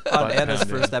 on Anna's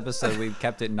pounding. first episode, we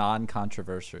kept it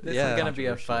non-controversial. This Yeah. is gonna be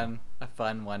a Controversial.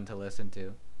 fun one to listen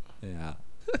to. Yeah.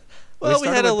 Well, we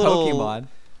had started a with little Pokemon.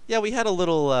 Yeah, we had a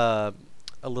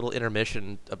little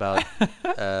intermission about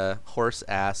horse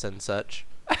ass and such.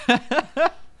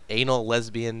 Anal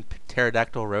lesbian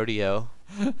pterodactyl rodeo.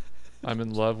 I'm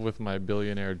in love with my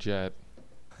billionaire jet.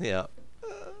 Yeah.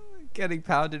 Getting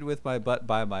pounded with my butt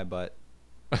by my butt.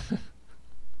 Nothing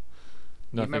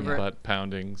remember- but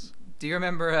poundings. Do you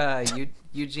remember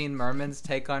Eugene Merman's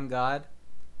take on God?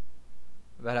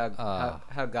 About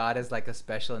how God is like a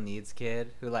special needs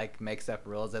kid who like makes up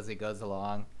rules as he goes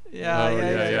along. Yeah, Oh,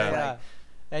 yeah. Like,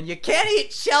 and you can't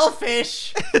eat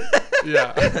shellfish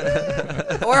Yeah.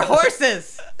 or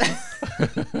horses.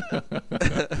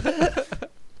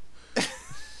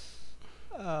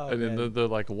 Oh, And then they're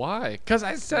like, why? Because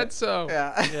I said so.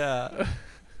 Yeah.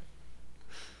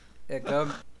 yeah.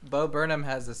 Bo Burnham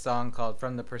has a song called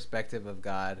 "From the Perspective of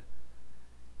God,"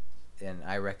 and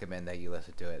I recommend that you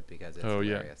listen to it because it's Oh,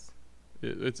 yeah. hilarious.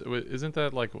 Isn't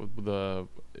that like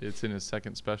it's in his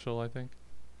second special, I think,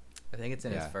 I think it's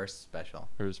in his Yeah. first special.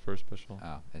 or his first special?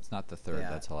 Oh, it's not the third. Yeah.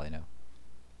 That's all I know.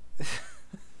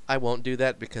 I won't do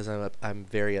that because I'm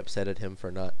very upset at him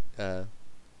for not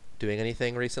doing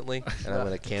anything recently, and I'm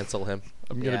gonna cancel him.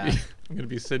 I'm Yeah. gonna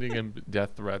be sending him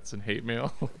death threats and hate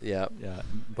mail. Yeah. Yeah.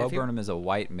 Bo If you- Burnham is a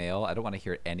white male. I don't want to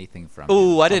hear anything from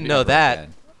Ooh, him. I didn't know Ever that.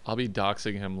 again. I'll be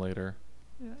doxing him later.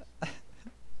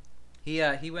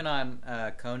 He went on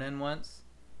Conan once.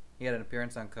 He had an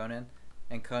appearance on Conan,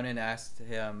 and Conan asked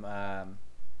him,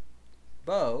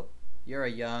 "Bo, you're a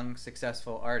young,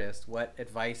 successful artist. What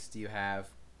advice do you have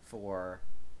for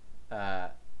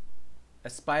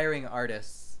aspiring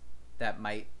artists that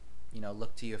might,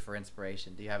 look to you for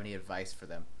inspiration? Do you have any advice for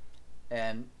them?"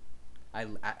 And I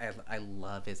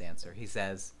love his answer. He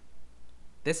says,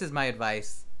 "This is my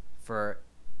advice for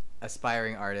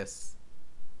aspiring artists: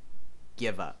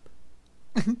 give up."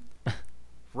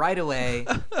 Right away.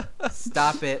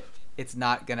 Stop it. It's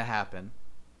not gonna happen.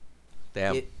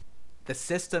 Damn. The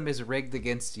system is rigged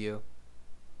against you.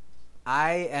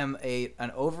 I am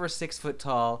an over 6 foot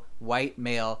tall white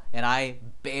male, and I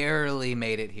barely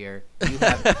made it here.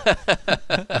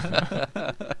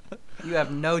 You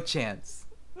have no chance.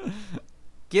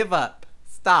 Give up.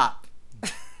 Stop.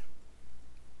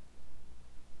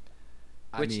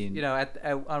 Which, I mean,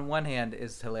 on one hand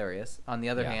is hilarious. On the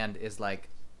other Yeah. hand is like,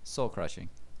 soul crushing.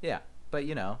 yeah, but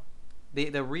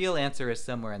the real answer is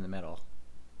somewhere in the middle.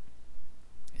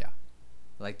 Yeah.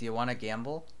 Like, do you want to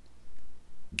gamble?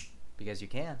 Because you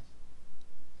can.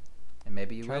 And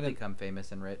maybe you Try will to- become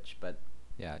famous and rich, but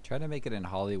Yeah, trying to make it in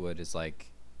Hollywood is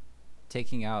like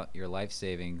taking out your life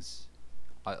savings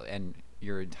and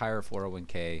your entire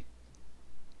 401k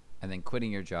and then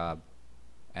quitting your job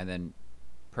and then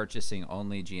purchasing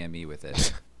only GME with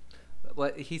it.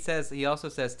 what he also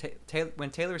says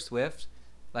when Taylor Swift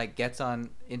like gets on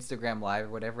Instagram Live or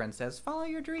whatever and says, "Follow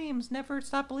your dreams, never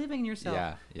stop believing in yourself."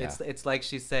 Yeah. It's like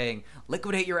she's saying,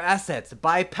 "Liquidate your assets,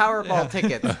 buy Powerball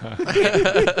tickets."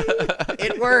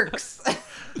 It works.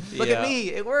 Look at Yeah. me,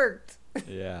 it worked.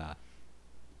 Yeah.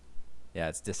 Yeah,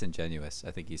 it's disingenuous,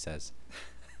 I think he says.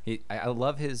 I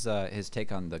love his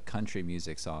take on the country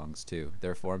music songs too.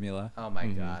 Their formula, Oh my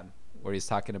god. where he's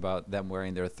talking about them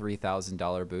wearing their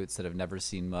 $3,000 boots that have never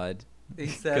seen mud. He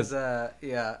says,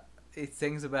 he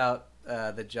sings about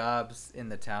the jobs in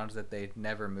the towns that they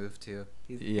never moved to.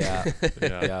 Yeah,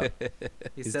 Yeah. yeah.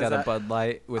 He He's says, got a Bud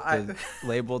Light with the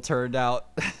label turned out.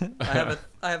 I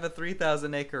have a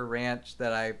 3,000 acre ranch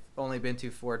that I've only been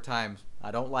to 4 times.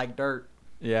 I don't like dirt.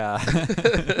 Yeah.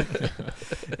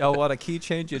 Y'all want a key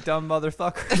change, you dumb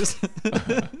motherfuckers?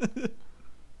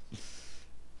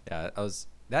 Yeah,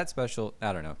 that special.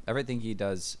 I don't know. Everything he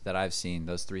does that I've seen,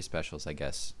 those 3 specials, I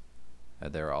guess,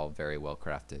 they're all very well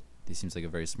crafted. He seems like a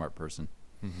very smart person.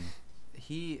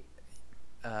 He,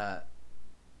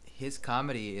 his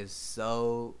comedy is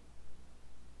so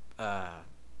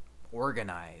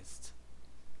organized.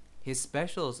 His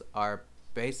specials are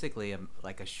basically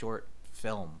like a short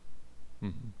film.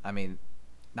 I mean,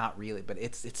 not really, but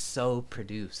it's so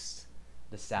produced.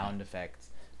 The sound effects,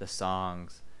 the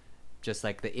songs, just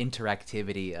like the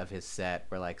interactivity of his set,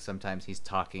 where like sometimes he's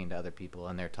talking to other people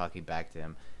and they're talking back to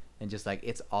him, and just like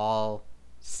it's all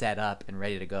set up and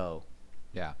ready to go.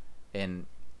 Yeah. And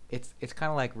it's kind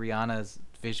of like Rihanna's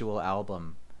visual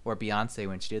album, or Beyonce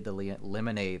when she did the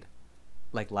Lemonade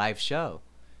like live show.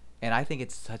 And I think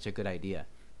it's such a good idea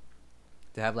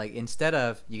to have, like, instead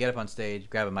of you get up on stage,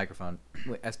 grab a microphone,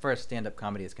 as far as stand-up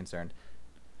comedy is concerned,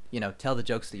 tell the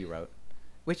jokes that you wrote,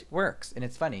 which works and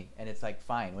it's funny and it's like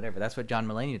fine, whatever. That's what John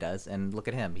Mulaney does, and look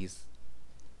at him, he's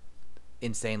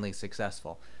insanely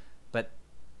successful. But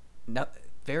no,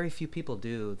 very few people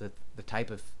do the type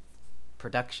of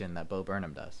production that Bo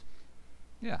Burnham does.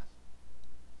 Yeah.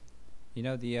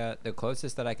 The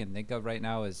closest that I can think of right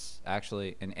now is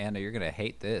actually, and Anna, you're gonna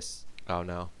hate this, Oh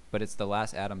no. but it's the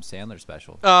last Adam Sandler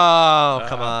special. Oh,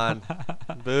 come on.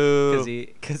 Boo.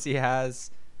 Because he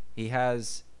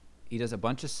does a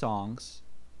bunch of songs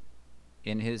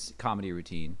in his comedy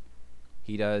routine.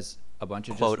 He does a bunch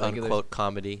of Quote just regular, unquote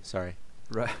comedy. Sorry.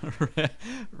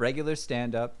 regular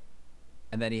stand up,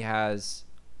 and then he has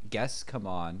guests come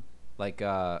on, like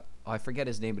I forget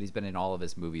his name, but he's been in all of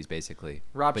his movies basically.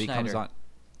 Rob But he Schneider. comes on.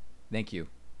 Thank you,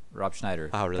 Rob Schneider.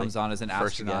 Oh, really? Comes on as an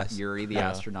First astronaut, guess. Yuri the Yeah.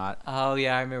 astronaut. Oh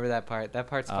yeah, I remember that part. That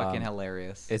part's fucking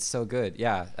hilarious. It's so good.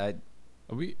 Yeah.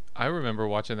 I remember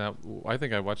watching that. I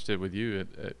think I watched it with you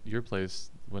at your place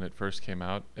when it first came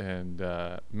out, and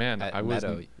man, At I was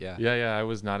Meadow, yeah. yeah, I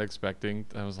was not expecting.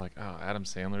 I was like, oh, Adam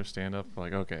Sandler stand up,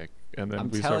 like okay, and then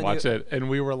we started telling watching you- it, and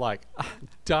we were like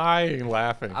dying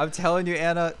laughing. I'm telling you,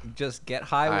 Anna, just get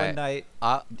high one Alright. night.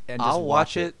 I'll And just watch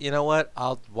watch it. You know what?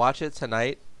 I'll watch it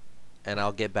tonight, and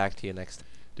I'll get back to you next time.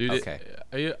 Dude, Okay.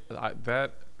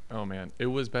 Oh man,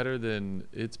 it's better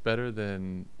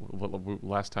than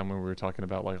last time when we were talking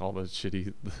about like all the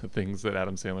shitty things that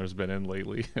Adam Sandler's been in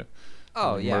lately.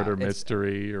 Oh, yeah, Murder it's-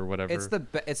 Mystery or whatever. It's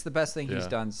the best thing he's Yeah.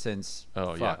 done since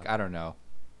Oh, fuck, yeah. I don't know,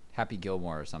 Happy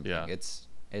Gilmore or something. Yeah. It's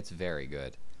very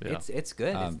good. Yeah. It's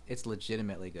good. Um, It's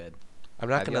legitimately good. I'm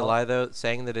not Have gonna y'all- lie though.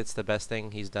 Saying that it's the best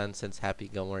thing he's done since Happy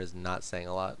Gilmore is not saying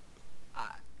a lot.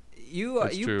 You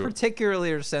It's true.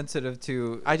 particularly are sensitive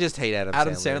to I just hate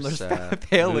Adam Sandler's Sandler's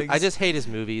failings. I just hate his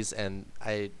movies, and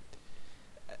I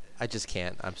just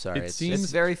can't. I'm sorry. It It's seems-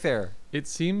 It's very fair. It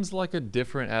seems like a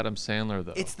different Adam Sandler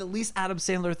though. It's the least Adam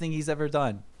Sandler thing he's ever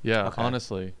done. Yeah, Okay.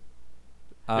 honestly.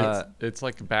 It's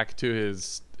like back to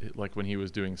his like when he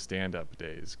was doing stand-up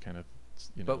days, kind of.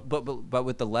 You know. But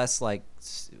with the less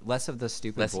of the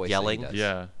stupid Less voice that he yelling? does.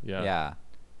 Yeah. Yeah.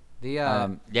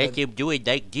 The they the, keep doing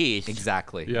like this.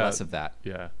 Exactly. Yeah. Less of that.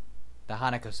 Yeah. the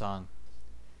Hanukkah song.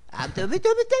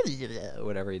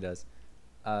 Whatever he does.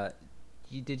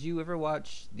 Did you ever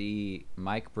watch the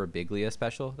Mike Birbiglia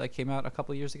special that came out a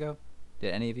couple years ago?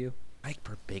 Did any of you? Mike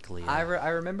Birbiglia. I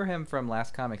remember him from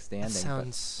Last Comic That Standing.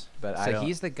 sounds but So I don't.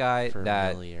 he's the guy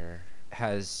that familiar.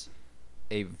 has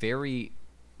a very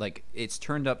it's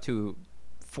turned up to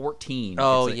 14.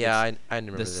 Oh It's yeah, it's I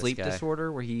remember the this sleep guy.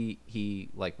 disorder where he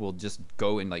will just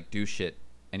go and do shit,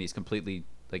 and he's completely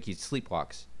he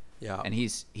sleepwalks. Yeah. And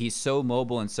he's so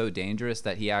mobile and so dangerous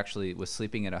that he actually was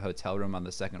sleeping in a hotel room on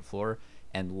the second floor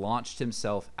and launched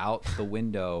himself out the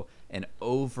window and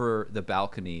over the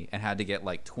balcony and had to get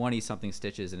 20 something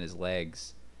stitches in his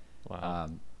legs. Wow.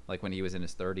 When he was in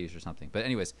his 30s or something. But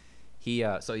anyways, he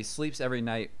sleeps every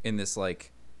night in this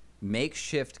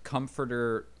makeshift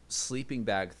comforter sleeping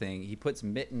bag thing. He puts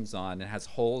mittens on and has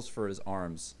holes for his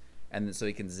arms, and then so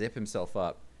he can zip himself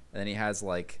up. And then he has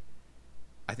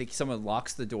I think someone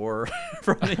locks the door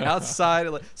from the outside,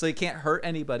 so he can't hurt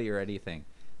anybody or anything,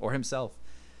 or himself.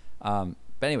 But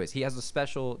anyways, he has a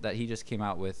special that he just came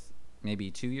out with maybe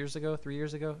 3 years ago.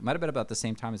 It might have been about the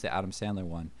same time as the Adam Sandler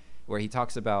one, where he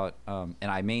talks about, and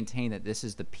I maintain that this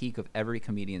is the peak of every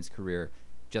comedian's career,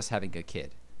 just having a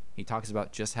kid. He talks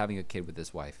about just having a kid with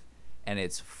his wife, and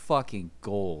it's fucking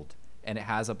gold. And it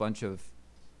has a bunch of,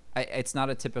 it's not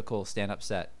a typical stand-up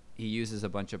set. He uses a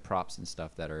bunch of props and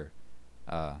stuff that are,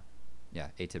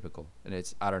 atypical. And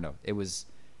it's, I don't know,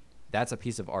 that's a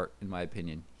piece of art in my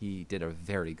opinion. He did a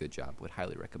very good job. Would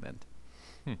highly recommend.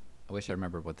 I wish I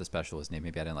remembered what the special was named.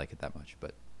 Maybe I didn't like it that much,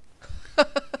 but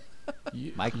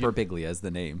Mike Birbiglia is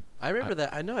the name. I remember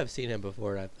that. I know I've seen him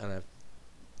before, and I've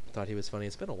thought he was funny.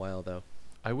 It's been a while though.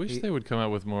 I wish they would come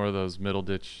out with more of those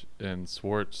Middleditch and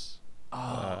Schwartz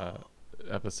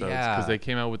episodes, because they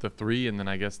came out with the 3, and then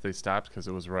I guess they stopped because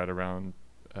it was right around.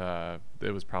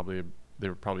 They were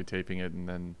probably taping it, and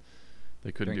then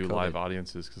they couldn't During do COVID. live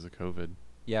audiences because of COVID.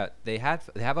 Yeah, they have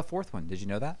a 4th one. Did you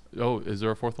know that? Oh, is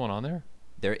there a 4th one on there?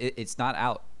 It's not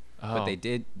out, but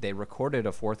they recorded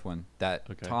a 4th one that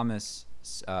Thomas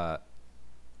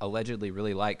allegedly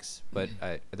really likes, but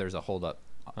there's a holdup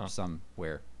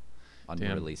somewhere on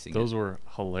releasing those it. were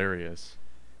hilarious.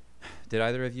 Did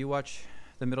either of you watch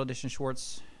the Middleditch and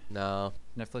Schwartz No.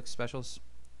 Netflix specials?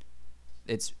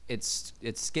 It's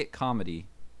skit comedy,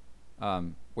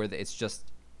 where it's just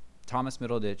Thomas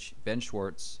Middleditch, Ben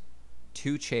Schwartz,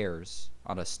 2 chairs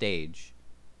on a stage,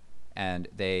 and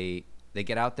they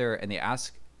get out there and they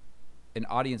ask an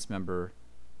audience member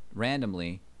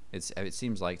randomly. It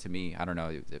seems like to me, I don't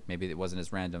know, maybe it wasn't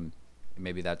as random,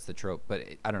 maybe that's the trope, but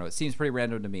I don't know, it seems pretty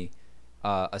random to me.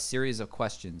 A series of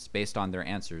questions based on their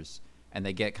answers, and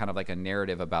they get kind of like a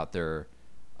narrative about their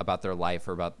life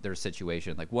or about their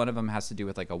situation. Like one of them has to do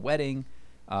with like a wedding.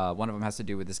 One of them has to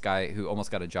do with this guy who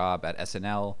almost got a job at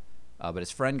SNL, but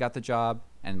his friend got the job,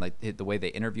 and like the way they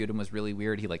interviewed him was really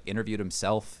weird. He like interviewed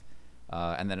himself,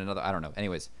 and then another, I don't know.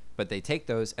 Anyways, but they take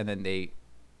those and then they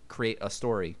create a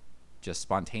story just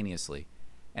spontaneously,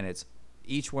 and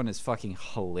each one is fucking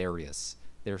hilarious.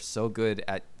 They're so good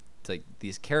at like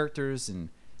these characters, and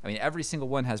I mean every single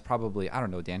one has probably, I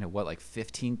don't know, Daniel, what, like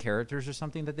 15 characters or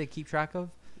something that they keep track of.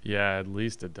 Yeah, at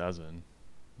least a dozen.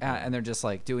 And they're just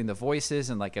like doing the voices,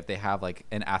 and like if they have like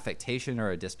an affectation or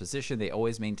a disposition, they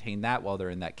always maintain that while they're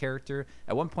in that character.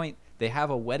 At one point they have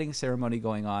a wedding ceremony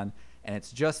going on, and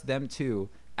it's just them two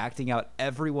acting out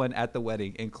everyone at the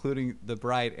wedding, including the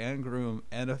bride and groom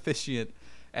and officiant,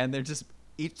 and they're just,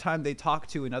 each time they talk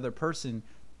to another person,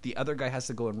 the other guy has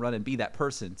to go and run and be that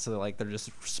person. So they're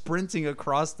just sprinting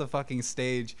across the fucking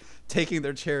stage, taking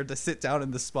their chair to sit down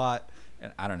in the spot.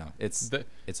 And I don't know. It's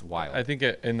wild. I think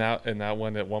in that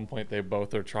one, at one point, they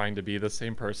both are trying to be the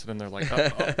same person, and they're like,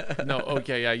 oh, no,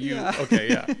 okay, yeah, you, Yeah. okay,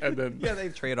 yeah. And then, yeah, they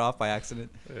trade off by accident.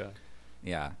 yeah.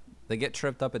 Yeah. They get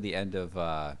tripped up at the end of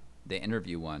the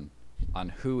interview one on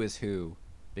who is who,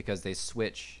 because they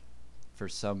switch for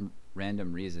some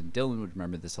random reason. Dylan would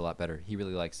remember this a lot better. He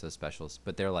really likes those specials,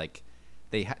 but they're like,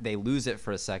 they lose it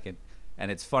for a second,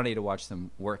 and it's funny to watch them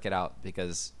work it out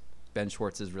because Ben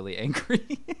Schwartz is really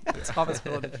angry. Thomas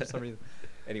Middleditch for some reason.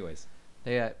 Anyways.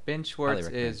 Yeah, Ben Schwartz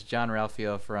recommend. is John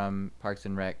Ralphio from Parks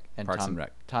and Rec, and Parks and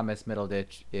Rec. Thomas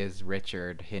Middleditch is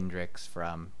Richard Hendricks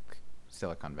from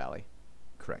Silicon Valley.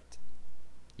 Correct.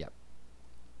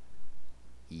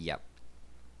 Yep.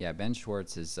 Yeah, Ben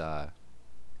Schwartz is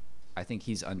I think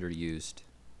he's underused.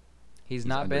 He's He's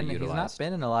not been underutilized.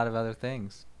 in a lot of other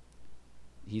things.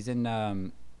 He's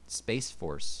in Space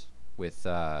Force with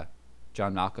John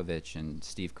Malkovich and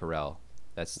Steve Carell.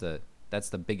 That's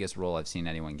the biggest role I've seen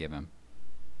anyone give him.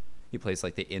 He plays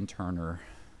like the intern or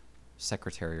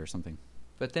secretary or something.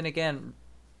 But then again,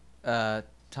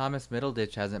 Thomas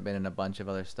Middleditch hasn't been in a bunch of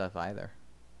other stuff either.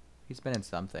 He's been in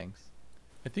some things.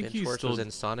 I think Ben he's Schwartz still was in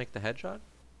Sonic the Hedgehog.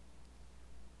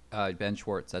 Ben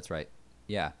Schwartz, that's right.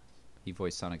 Yeah, he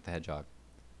voiced Sonic the Hedgehog.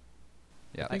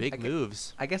 Yeah, Big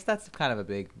moves. I guess that's kind of a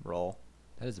big role.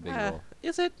 that is a big role.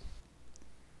 Is it?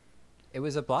 It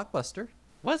was a blockbuster.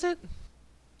 Was it?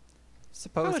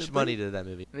 Supposedly. How much money did that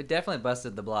movie? It definitely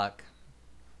busted the block.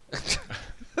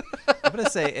 I'm gonna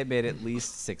say it made at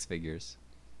least 6 figures.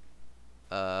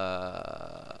 It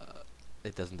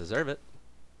doesn't deserve it.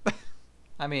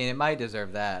 I mean, it might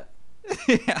deserve that.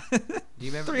 Yeah. Do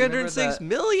you remember 306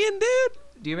 million, dude.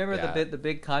 Do you remember Yeah. the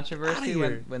big controversy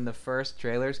here. when the first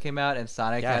trailers came out and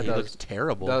Sonic Yeah, had he those looks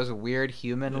terrible. those weird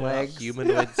human legs?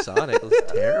 Humanoid Sonic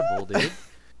looks terrible, dude.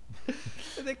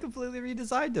 They completely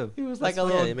redesigned him. He was like That's a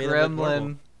why little they made him look normal.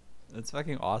 gremlin. That's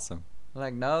fucking awesome.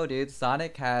 Like, no, dude,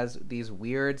 Sonic has these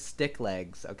weird stick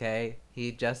legs, okay?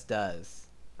 He just does.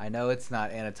 I know it's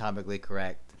not anatomically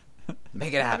correct.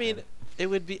 Make it I happen. mean, It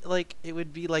would be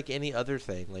like any other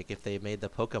thing. Like if they made the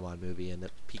Pokemon movie and the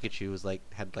Pikachu was like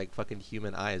had like fucking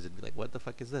human eyes, it'd be like, what the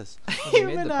fuck is this? They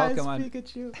made the Pokemon.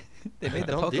 Pikachu. They made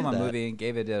the Don't do Pokemon that. movie and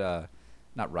gave it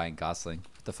not Ryan Gosling.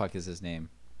 What the fuck is his name?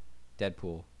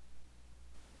 Deadpool.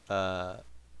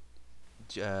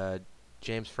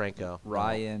 James Franco. No.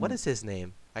 Ryan- What is his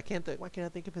name? I can't. Why can't I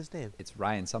think of his name? It's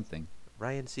Ryan something.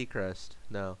 Ryan Seacrest.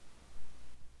 No.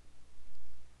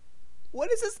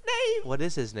 What is his name? What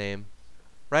is his name?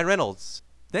 Ryan Reynolds.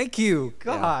 Thank you. Yeah.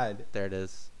 God. There it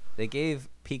is. They gave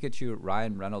Pikachu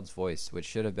Ryan Reynolds' voice, which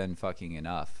should have been fucking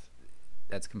enough.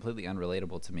 That's completely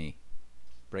unrelatable to me.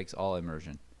 Breaks all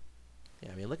immersion.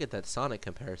 Yeah, I mean, look at that Sonic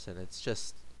comparison. It's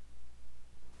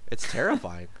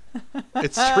terrifying.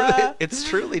 It's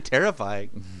truly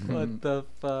terrifying. What the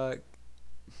fuck?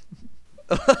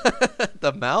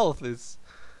 The mouth is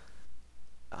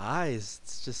eyes.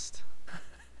 It's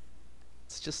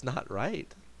just not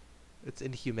right. It's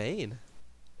inhumane.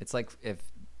 It's like if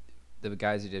the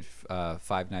guys who did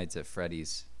Five Nights at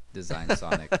Freddy's designed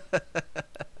Sonic.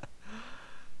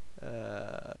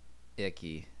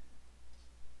 Icky.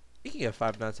 Speaking of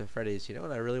Five Nights at Freddy's, you know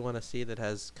what I really want to see that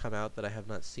has come out that I have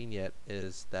not seen yet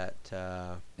is that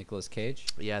Nicolas Cage.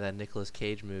 that Nicolas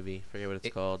Cage movie. Forget what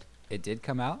it's called. It did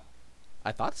come out.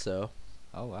 I thought so.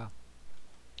 Oh wow.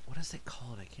 What is it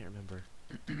called? I can't remember.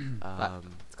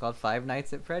 It's called Five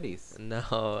Nights at Freddy's.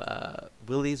 No,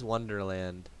 Willy's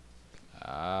Wonderland.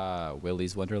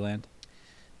 Willy's Wonderland.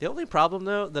 The only problem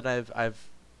though that I've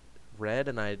read,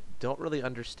 and I don't really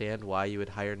understand why you would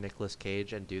hire Nicolas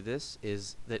Cage and do this,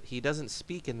 is that he doesn't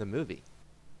speak in the movie.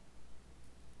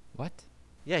 What?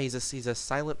 Yeah, he's a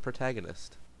silent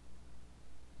protagonist.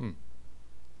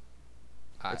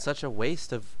 It's such a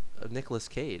waste of Nicolas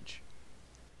Cage.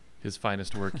 His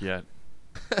finest work yet.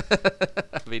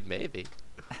 I mean, maybe.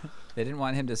 They didn't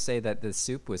want him to say that the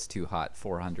soup was too hot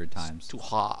 400 times. Too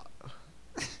hot.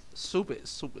 Soup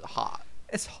is hot.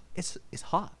 It's hot. It's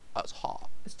hot.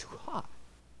 It's too hot.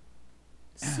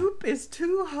 Soup is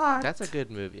too hot. That's a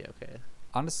good movie. Okay.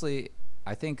 Honestly,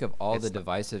 I think of all It's the not-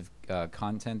 divisive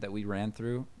content that we ran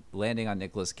through, landing on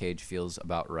Nicolas Cage feels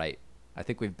about right. I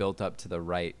think we've built up to the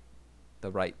right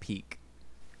peak.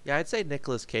 Yeah, I'd say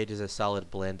Nicolas Cage is a solid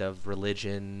blend of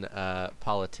religion,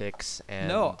 politics, and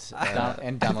No,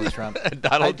 And Donald Trump.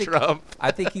 Donald Trump. I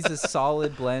think he's a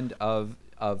solid blend of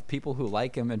people who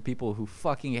like him and people who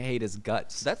fucking hate his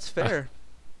guts. That's fair.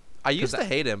 I used to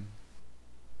hate him.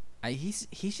 He's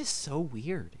just so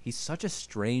weird. He's such a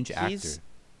strange actor. He's-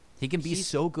 He can be he's-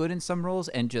 so good in some roles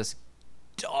and just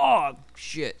dog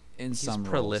shit in He's some roles.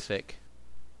 prolific.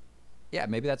 Yeah,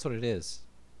 maybe that's what it is.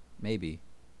 Maybe.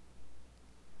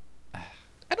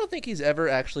 I don't think he's ever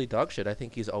actually dog shit. I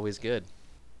think he's always good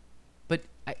But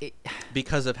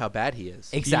because of how bad he is.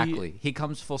 exactly, he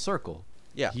comes full circle.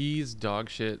 Yeah. He's dog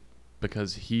shit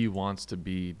because he wants to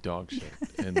be dog shit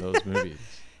in those movies.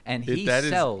 And It- he that is-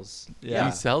 sells. Yeah.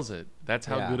 He sells it. That's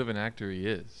how Yeah. good of an actor he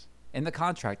is. In the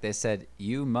contract, they said,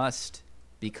 you must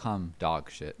become dog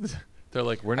shit. They're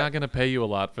like, we're not going to pay you a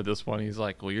lot for this one. He's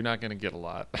like, well, you're not going to get a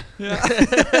lot.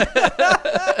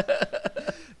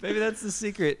 Maybe that's the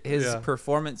secret. His Yeah.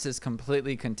 performance is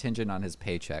completely contingent on his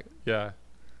paycheck. Yeah.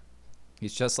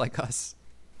 He's just like us.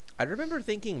 I remember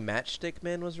thinking Matchstick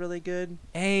Men was really good.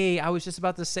 Hey, I was just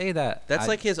about to say that. That's I-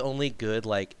 like his only good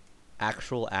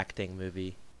actual acting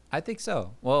movie. I think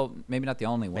so. Well, maybe not the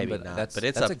only one, Maybe but not, that's but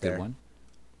it's that's up a good there. one.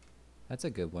 That's a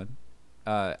good one.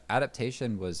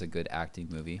 Adaptation was a good acting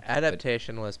movie. but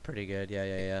Adaptation was pretty good.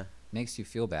 Yeah. makes you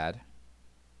feel bad.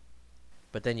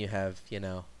 But then you have,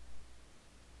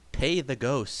 Pay the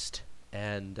Ghost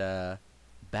and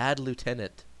Bad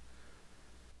Lieutenant.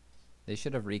 They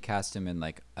should have recast him in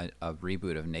like a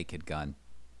reboot of Naked Gun.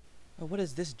 Oh, what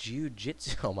is this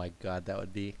Jiu-Jitsu? Oh my god, that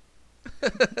would be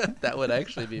that would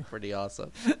actually be pretty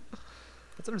awesome.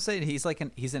 That's what I'm saying.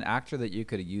 He's an actor that you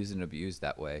could use and abuse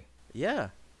that way. Yeah.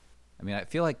 I mean, I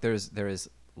feel like there is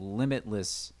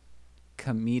limitless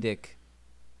comedic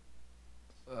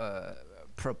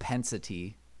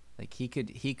propensity. Like he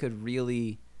could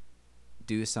really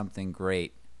do something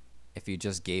great if you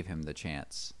just gave him the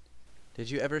chance. Did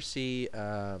you ever see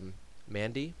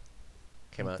Mandy?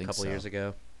 Came Don't out a think couple so. years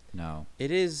ago. No.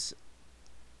 It is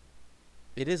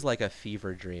like a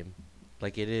fever dream.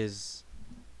 Like it is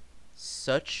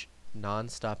such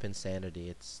nonstop insanity.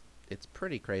 It's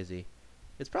pretty crazy.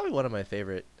 It's probably one of my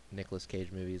favorite Nicolas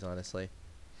Cage movies, honestly.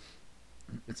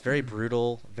 It's very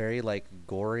brutal, very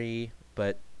gory,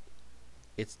 but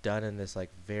it's done in this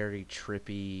very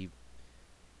trippy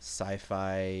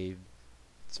sci-fi.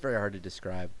 It's very hard to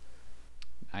describe.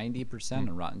 90%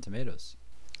 on Rotten Tomatoes.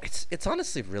 It's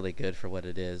honestly really good for what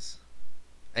it is.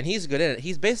 and he's good at it.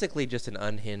 He's basically just an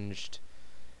unhinged,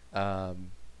 like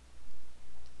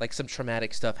some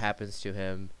traumatic stuff happens to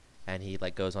him, and he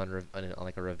like goes on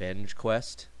like a revenge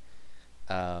quest,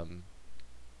 and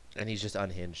he's just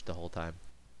unhinged the whole time.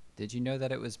 Did you know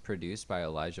that it was produced by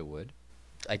Elijah Wood?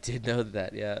 I did know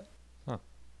that, yeah. Huh.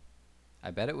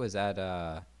 I bet it was at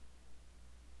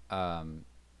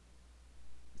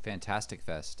Fantastic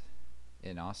Fest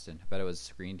in Austin. I bet it was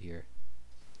screened here.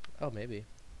 Oh, maybe.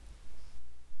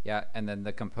 Yeah, and then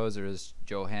the composer is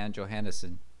Johan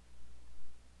Johannesson.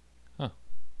 Huh.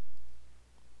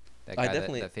 That I guy,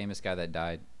 definitely- that famous guy that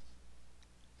died.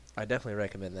 I definitely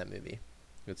recommend that movie.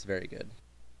 It's very good.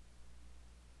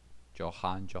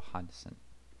 Johan Johannesson.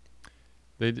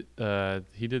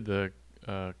 He did the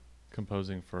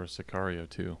composing for Sicario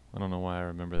too. I don't know why I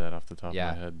remember that off the top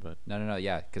Yeah. of my head, but No,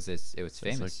 yeah, because it was it's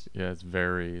famous. like, yeah, it's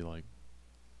very like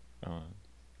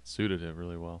suited it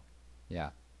really well. Yeah.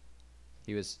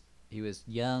 He was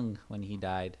young when he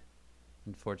died.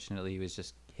 Unfortunately, he was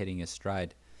just hitting his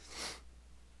stride.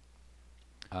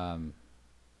 I'm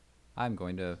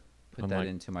going to put that Unlike-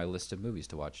 into my list of movies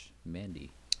to watch.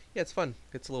 Mandy. Yeah, it's fun.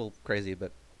 It's a little crazy,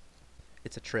 but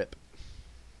it's a trip.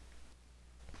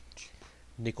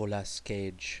 Nicolas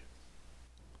Cage.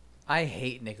 I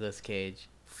hate Nicolas Cage.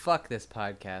 Fuck this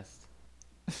podcast.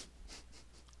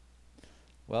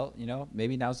 Well,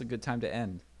 maybe now's a good time to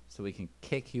end so we can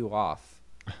kick you off.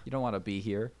 You don't want to be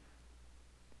here.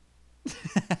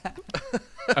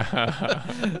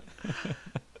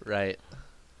 Right.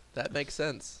 That makes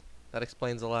sense. That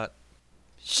explains a lot.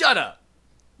 Shut up.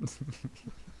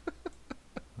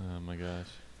 Oh my gosh.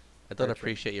 I don't Bertram.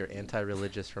 appreciate your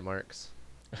anti-religious remarks.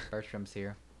 Bertram's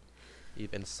here.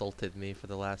 You've insulted me for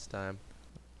the last time.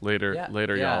 Later, Yeah,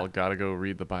 later, yeah. y'all gotta go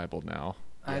read the Bible now.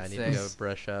 Yeah, I'd I need say to go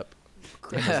brush up.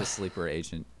 Chris is a sleeper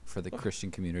agent for the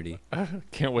Christian community.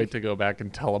 Can't wait to go back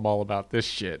and tell them all about this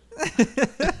shit.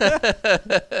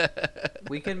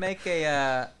 we can make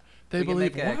a They We can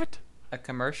believe make what? a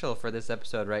commercial for this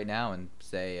episode right now and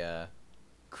say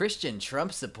Christian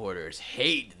Trump supporters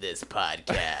hate this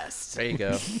podcast. There you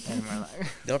go. And we're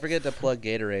like, Don't forget to plug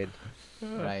Gatorade.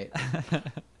 right.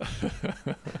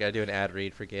 Gotta do an ad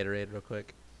read for Gatorade real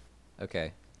quick.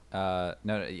 Okay. No,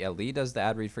 yeah, Lee does the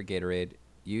ad read for Gatorade.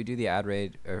 You do the ad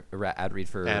read ad read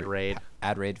for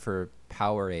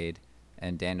Powerade,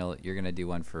 and Daniel, you're gonna do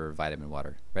one for vitamin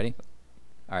water. Ready?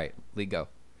 All right, Lee, go.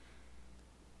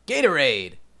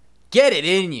 Gatorade, get it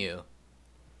in you.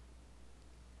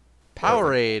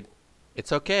 Powerade.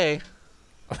 It's okay.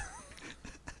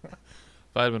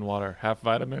 Vitamin water, half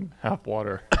vitamin, half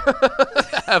water.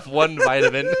 Have one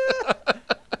vitamin.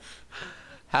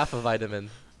 Half a vitamin.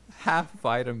 Half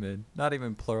vitamin, not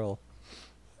even plural.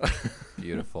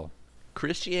 Beautiful.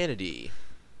 Christianity.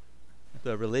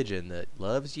 The religion that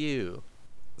loves you.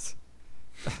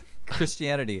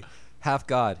 Christianity, half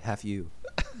God, half you.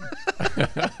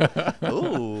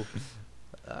 Ooh.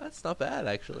 That's not bad,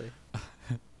 actually.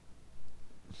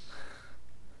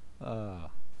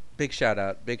 Big shout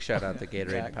out to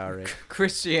Gatorade and Powerade.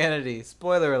 Christianity.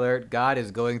 Spoiler alert, God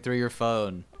is going through your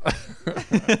phone.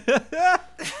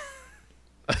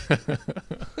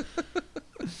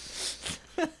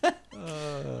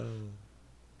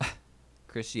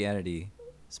 Christianity,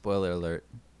 spoiler alert,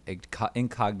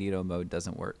 incognito mode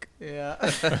doesn't work. Yeah.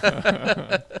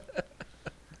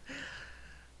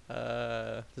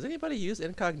 Does anybody use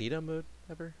incognito mode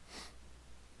ever?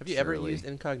 Have you ever Surely. used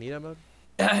incognito mode?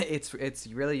 It's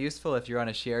really useful if you're on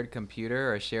a shared computer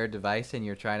or a shared device and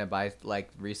you're trying to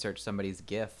research somebody's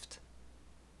gift.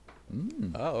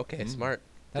 Mm, Oh, okay, smart.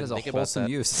 that Didn't is a think about wholesome that.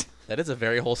 use. That is a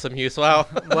very wholesome use. Wow.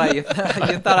 What, you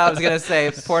thought I was gonna say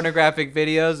pornographic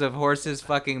videos of horses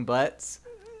fucking butts?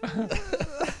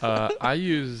 I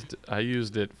used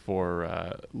it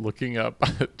for looking up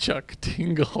Chuck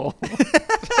Tingle.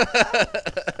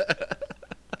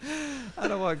 I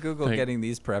don't want Google Thank- getting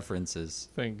these preferences.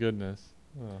 Thank goodness.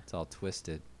 Oh. It's all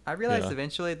twisted. I realized Yeah.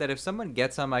 eventually that if someone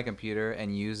gets on my computer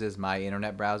and uses my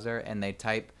internet browser and they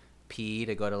type P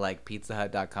to go to like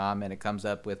pizzahut.com and it comes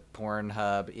up with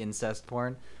Pornhub incest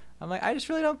porn, I'm like, I just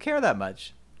really don't care that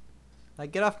much.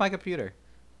 Like, get off my computer.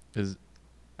 Is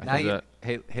Now is you- that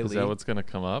Hey, is Lee. that what's gonna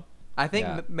come up? I think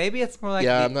Yeah. maybe it's more like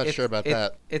Yeah, the- I'm not it's- sure about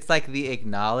that. It's like the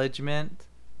acknowledgement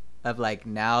of like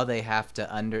now they have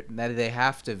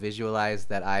to visualize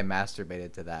that I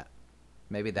masturbated to that.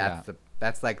 Maybe that's Yeah.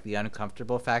 that's like the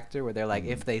uncomfortable factor where they're like,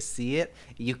 if they see it,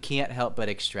 you can't help but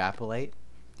extrapolate.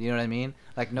 Do you know what I mean?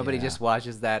 Like nobody Yeah. just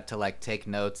watches that to like take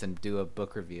notes and do a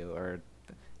book review, or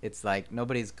it's like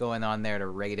nobody's going on there to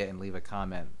rate it and leave a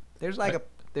comment. There's like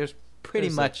there's pretty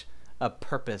There's much a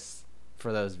purpose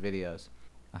for those videos.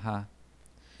 Uh-huh.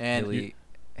 And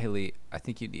Haley, I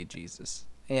think you need Jesus.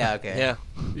 yeah, okay. Yeah,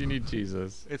 You need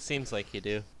Jesus. it seems like you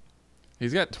do.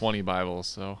 He's got 20 Bibles,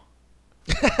 so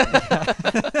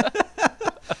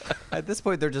At this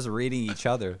point, they're just reading each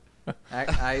other.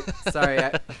 I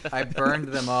burned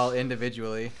them all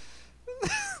individually.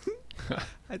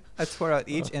 I tore out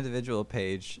each individual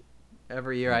page.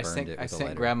 Every year I I burned sent it I with a sent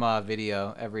lighter. grandma a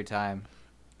video every time.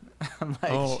 I'm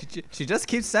like, Oh. She just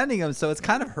keeps sending them, so it's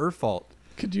kind of her fault.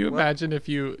 could you imagine if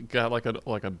you got like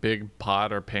a big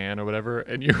pot or pan or whatever,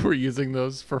 and you were using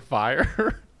those for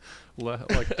fire,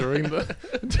 like during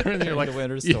your like the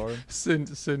winter you storm.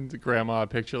 Send grandma a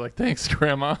picture like, thanks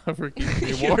grandma for keeping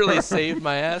me You warm, really saved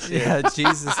my ass here. Yeah,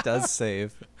 Jesus does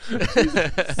save.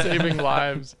 saving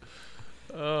lives.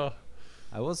 Oh,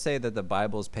 I will say that the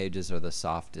Bible's pages are the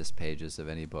softest pages of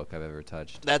any book I've ever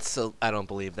touched. I don't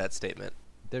believe that statement.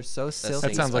 They're so silky.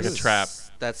 that sounds like a smooth. trap.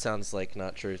 That sounds like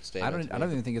not true statement. I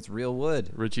don't even think it's real wood.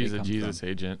 Richie's they a come Jesus from.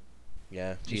 agent.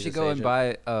 Yeah, You Jesus should go and agent.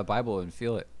 buy a Bible and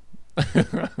feel it.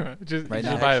 just Right you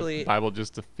now. should buy Actually- a Bible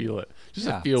just to feel it, just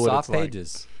Yeah, to feel what soft it's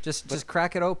pages. Just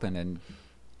crack it open and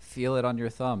feel it on your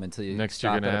thumb until you like. Next,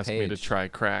 stop you're gonna at a ask me to page. try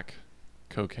crack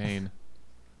cocaine.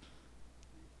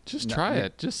 Just No, try may-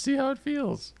 it. Just see how it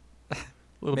feels. A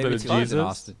little Maybe bit of too late in Jesus.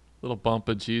 Austin. Little bump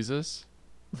of Jesus.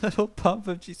 Little pump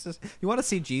of Jesus. You want to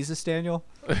see Jesus, Daniel?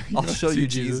 You I'll wanna show see you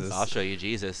Jesus. I'll show you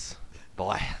Jesus,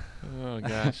 boy. Oh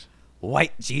gosh.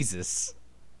 White Jesus.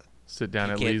 Sit down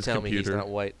You at can't Lee's tell me he's computer. not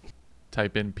white.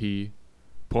 Type in P.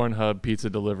 Pornhub pizza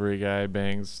delivery guy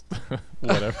bangs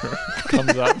whatever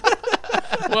comes up.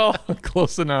 Well,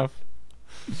 close enough.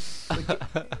 I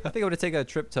think I'm gonna take a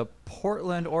trip to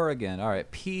Portland, Oregon. All right,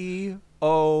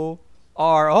 P-O-R.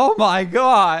 Oh my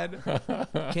God!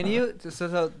 can you?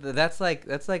 So that's like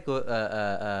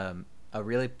a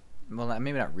really, well,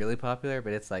 maybe not really popular,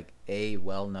 but it's like a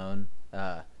well-known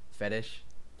fetish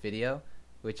video,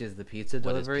 which is the pizza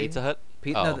What is delivery. Pizza Hut?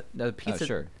 No, the pizza.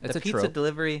 sure. It's the a pizza trope.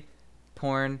 delivery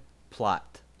porn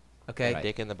plot. Okay. Right.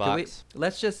 Dick in the Can we- box.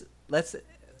 let's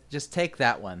just take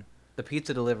that one. The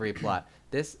pizza delivery plot.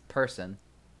 This person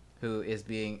who is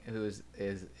being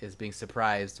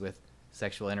surprised with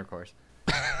sexual intercourse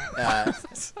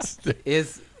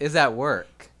is at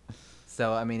work.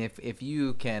 So I mean, if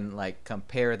you can like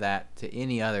compare that to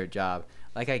any other job,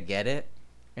 like I get it,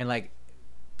 and like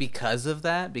because of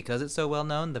that, because it's so well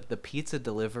known, the pizza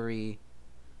delivery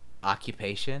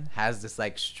occupation has this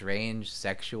like strange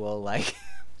sexual like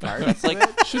part. That's like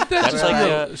Should that just like be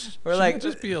a- a, shouldn't we're like- that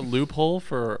just be a loophole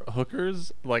for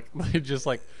hookers? Like they just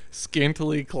like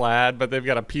scantily clad, but they've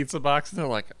got a pizza box, and they're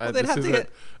like, Well, they'd "This have to isn't. get-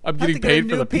 I'm Have to getting get paid a for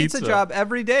new the pizza job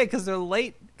every day because they're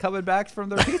late coming back from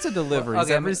their pizza deliveries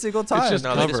okay, every but single time. just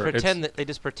no, they just cover. It's- pretend they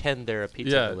just pretend they're a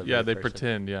pizza Yeah, delivery yeah, they person.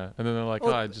 pretend, yeah, and then they're like,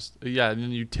 Well, "Oh, I just, yeah," and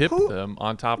then you tip who- them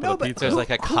on top no, of the but pizza. There's who, like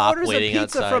a who cop orders waiting a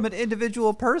pizza outside. from an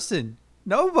individual person?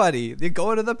 Nobody. They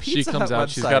go into the She pizza comes Hut out.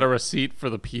 She's website. got a receipt for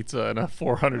the pizza and a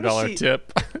 $400 She-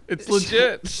 tip. It's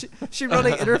legit. She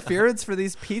running interference for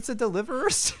these pizza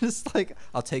deliverers. Just like,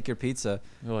 I'll take your pizza.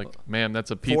 They're like, "Ma'am, that's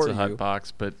a Pizza you. Hut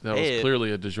box, but that Hey. was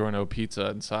clearly a DiGiorno pizza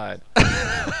inside."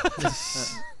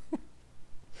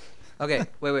 Okay,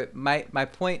 wait. My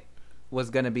point was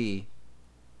gonna be,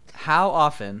 how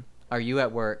often are you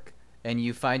at work and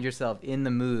you find yourself in the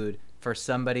mood for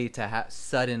somebody to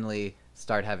suddenly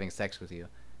start having sex with you?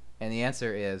 And the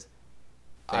answer is,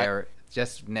 they're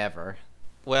just never.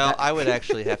 Well, I would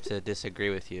actually have to disagree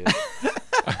with you.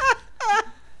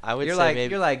 I would You're say like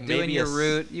maybe, you're like doing maybe your a s-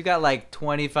 route. You got like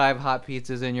 25 hot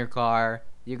pizzas in your car.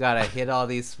 You gotta hit all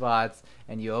these spots,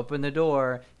 and you open the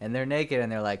door, and they're naked,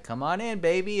 and they're like, "Come on in,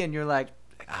 baby," and you're like,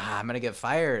 I'm gonna get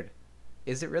fired.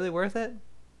 Is it really worth it?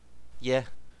 Yeah.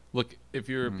 Look, if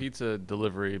you're a pizza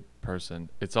delivery person,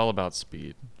 it's all about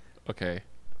speed. Okay,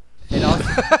 And also,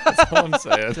 that's all I'm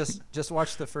saying. Just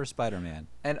watch the first Spider-Man.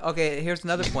 and okay, here's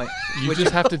another point. You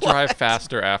just have to drive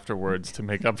faster afterwards to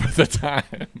make up for the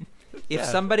time. If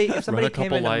somebody came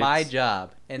couple into my lights.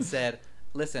 job and said,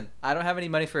 "Listen, I don't have any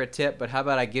money for a tip, but how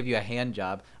about I give you a hand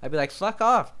job?" I'd be like, "Fuck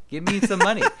off! Give me some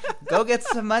money. Go get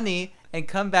some money and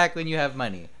come back when you have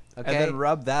money." Okay, And then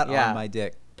rub that Yeah. on my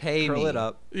dick. Pay Curl me. it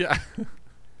up. Yeah.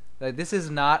 Like, this is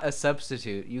not a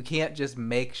substitute. You can't just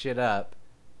make shit up.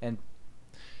 And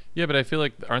Yeah, but I feel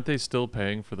like, aren't they still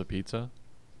paying for the pizza?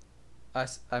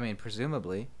 I mean,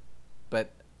 presumably,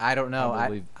 but I don't know.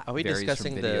 Probably Are we varies from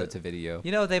discussing video the- to video.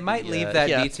 You know, they might leave Yeah, that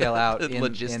yeah. detail out The in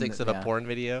logistics of a yeah. porn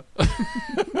video.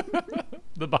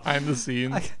 The behind the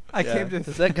scenes. I Yeah. came to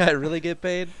Does that guy really get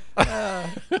paid? I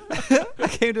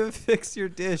came to fix your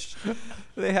dish.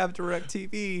 They have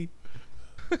DirecTV.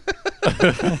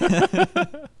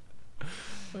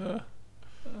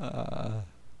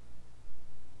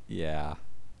 Yeah.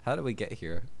 How did we get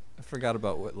here? I forgot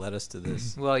about what led us to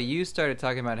this. Well, you started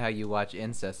talking about how you watch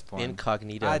incest porn.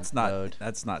 Incognito That's not. mode.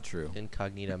 That's not true.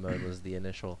 Incognito mode was the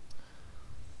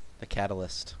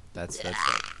catalyst. That's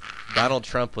Donald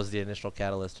Trump was the initial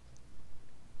catalyst.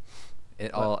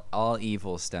 it. All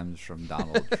evil stems from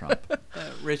Donald Trump.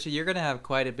 Richard, you're gonna have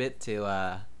quite a bit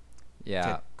to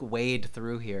Yeah, wade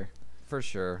through here. for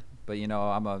sure. But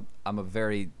I'm a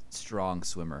very strong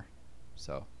swimmer,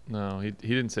 so No, he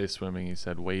didn't say swimming. He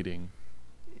said wading.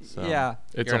 So yeah.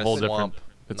 it's You're a in a whole swamp,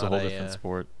 different. It's a not whole a, different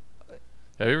sport.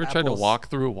 Have you ever tried to apples- walk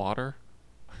through water?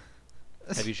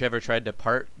 Have you ever tried to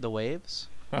part the waves?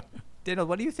 Daniel,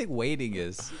 what do you think wading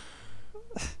is?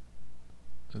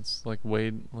 It's like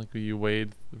you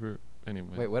wade through. Anyway.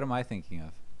 Wait, what am I thinking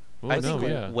of? Well, I no,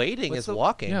 think yeah. wading What's is the-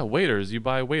 walking. Yeah, waders. You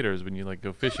buy waders when you like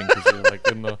go fishing because you're like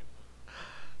in the.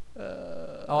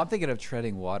 Oh, I'm thinking of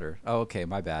treading water. Oh, okay,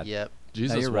 my bad. Yep,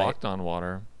 Jesus you're right. walked on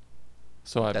water.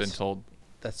 So I've been That's- told.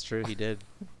 that's true. He did.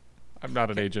 I'm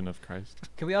not an agent of Christ.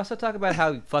 Can we also talk about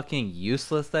how fucking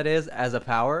useless that is as a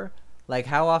power? Like,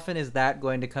 how often is that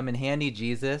going to come in handy,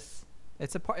 Jesus?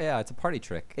 It's a party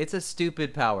trick. It's a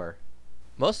stupid power.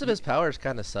 Most of his powers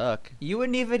kind of suck. You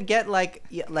wouldn't even get like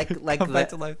Come back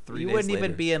to life 3 you days wouldn't even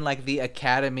later. be in like the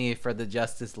Academy for the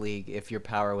Justice League if your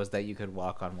power was that you could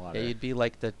walk on water. Yeah, you'd be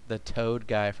like the Toad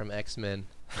guy from X-Men.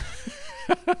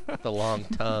 The long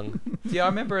tongue. Do y'all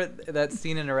remember that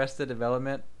scene in Arrested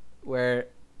Development where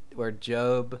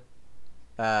Job,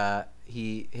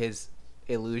 his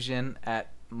illusion at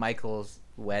Michael's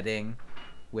wedding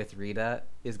with Rita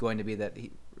is going to be that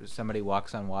somebody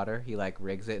walks on water. He like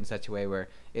rigs it in such a way where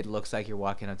it looks like you're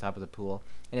walking on top of the pool,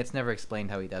 and it's never explained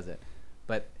how he does it.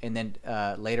 And then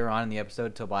later on in the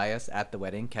episode, Tobias at the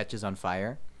wedding catches on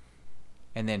fire,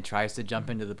 and then tries to jump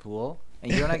into the pool.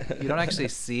 And you don't actually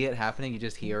see it happening. You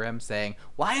just hear him saying,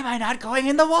 "Why am I not going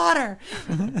in the water?"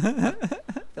 I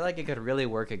feel like it could really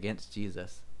work against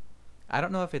Jesus. I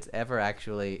don't know if it's ever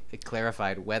actually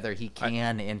clarified whether he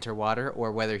can enter water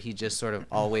or whether he just sort of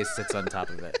always sits on top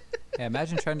of it. Yeah,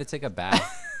 imagine trying to take a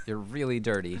bath. You're really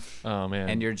dirty, Oh man.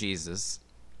 and you're Jesus.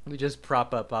 We just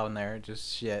prop up on there,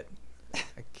 just shit. I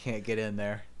can't get in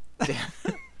there.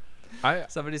 Damn.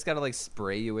 Somebody's got to like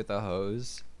spray you with a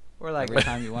hose Or like, every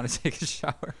time you want to take a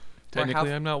shower.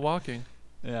 Technically, I'm not walking.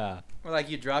 Yeah. or like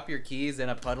you drop your keys in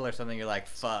a puddle or something. You're like,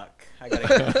 fuck. I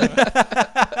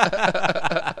gotta.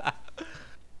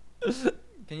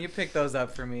 Can you pick those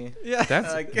up for me? Yeah.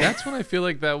 That's when I feel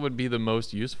like that would be the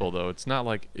most useful though. It's not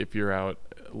like if you're out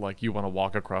like you want to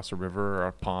walk across a river or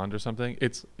a pond or something.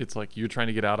 It's like you're trying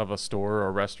to get out of a store or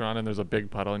a restaurant and there's a big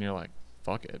puddle and you're like,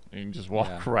 fuck it. And you just walk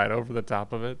Yeah. right over the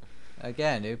top of it.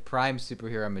 Again, dude, prime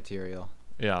superhero material.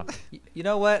 Yeah. You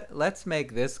know what? Let's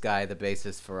make this guy the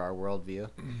basis for our worldview.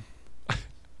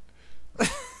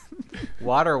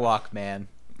 Water walk man.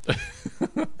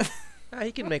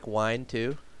 He can make wine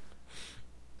too,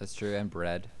 That's true, and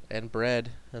bread. and bread.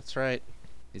 That's right.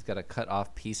 He's got to cut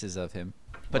off pieces of him.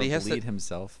 But or he has to- bleed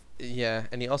himself. Yeah,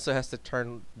 and he also has to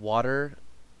turn water,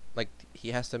 like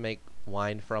he has to make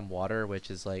wine from water,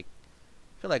 which is like,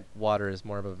 I feel like water is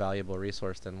more of a valuable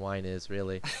resource than wine is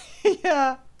really.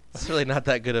 Yeah. It's really not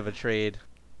that good of a trade.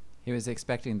 He was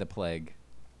expecting the plague.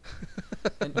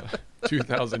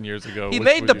 2,000 years ago. He which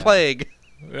made the would- plague.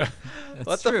 Yeah. That's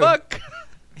What true. the fuck?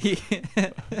 He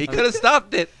He could have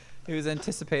stopped it. He was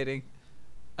anticipating.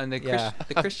 And the Yeah.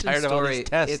 the I'm Christian tired of all story, these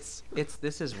tests. it's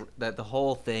this is that the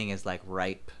whole thing is like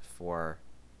ripe for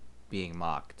being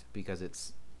mocked because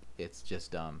it's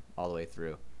just dumb all the way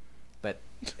through. But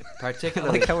I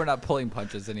particularly like how we're not pulling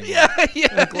punches anymore. Yeah.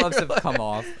 The gloves have come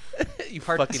off. You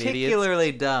fucking idiots.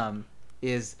 particularly dumb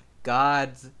is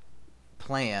God's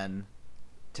plan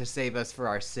to save us for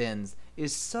our sins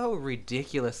is so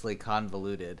ridiculously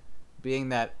convoluted, being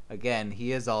that again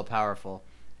he is all powerful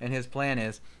and his plan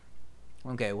is,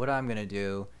 okay, what I'm gonna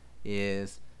do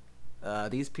is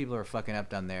these people are fucking up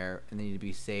down there and they need to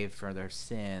be saved for their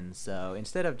sins. So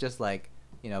instead of just like,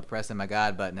 pressing my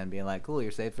God button and being like, cool,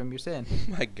 you're saved from your sin.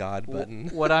 My God button.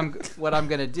 What I'm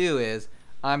gonna do is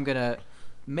I'm gonna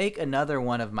make another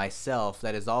one of myself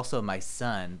that is also my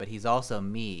son, but he's also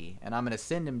me, and I'm gonna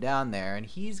send him down there, and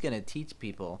he's gonna teach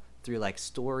people through like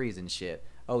stories and shit.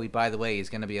 Oh, by the way, he's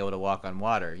gonna be able to walk on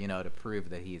water, to prove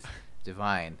that he's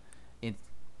divine.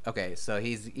 Okay, so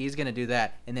he's gonna do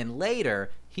that, and then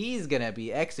later he's gonna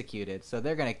be executed. So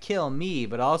they're gonna kill me,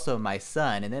 but also my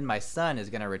son, and then my son is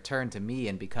gonna return to me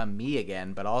and become me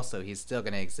again. But also he's still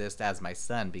gonna exist as my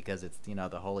son because it's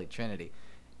the Holy Trinity.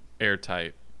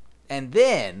 Airtight. And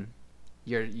then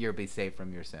you'll be saved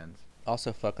from your sins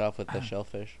Also, fuck off with the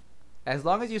shellfish. as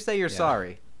long as you say you're Yeah.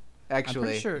 sorry. I'm Actually,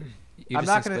 pretty sure You I'm just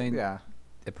not gonna. explained. Yeah.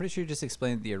 I'm pretty sure you just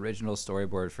explained the original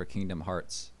storyboard for Kingdom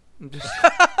Hearts.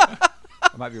 I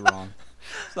might be wrong.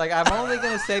 It's like, I'm only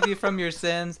gonna save you from your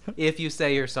sins if you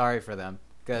say you're sorry for them.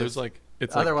 'Cause There's like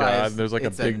it's otherwise, like God. There's like a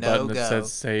it's a big button no-go. that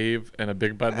says save and a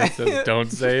big button that says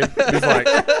don't save.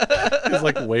 He's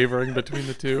like wavering between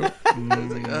the two.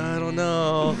 I don't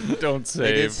know. Don't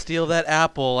They did save. steal that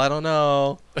apple. I don't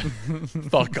know.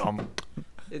 Fuck 'em.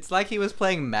 It's like he was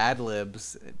playing Mad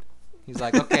Libs. He's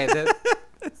like, okay,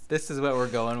 this is what we're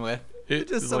going with.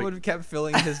 Just someone kept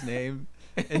filling his name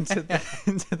into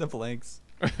the blanks.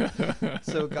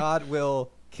 So God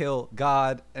will kill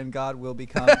God, and God will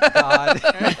become God.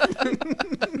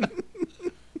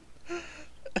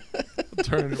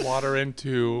 Turn water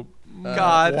into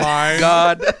God. wine.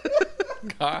 God.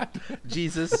 God.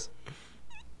 Jesus.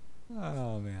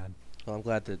 Oh man. Well, I'm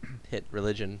glad to hit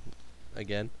religion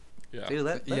again. Yeah. Dude,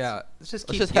 let's just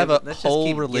keep just have a let's whole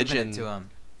just keep religion. giving it to him.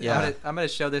 Yeah. I'm gonna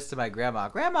show this to my grandma.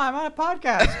 Grandma, I'm on a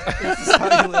podcast. This is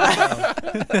how you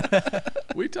live now.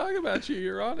 We talk about you.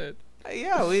 You're on it.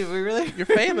 Yeah, we really. You're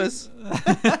famous.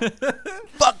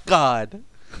 Fuck God.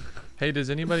 Hey, does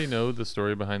anybody know the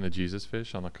story behind the Jesus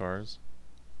fish on the cars?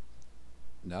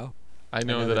 No. I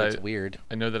know that it's weird.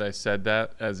 I know that I said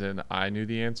that as in I knew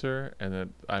the answer, and that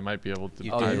I might be able to.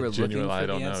 You Oh, did. you were looking genuinely, for I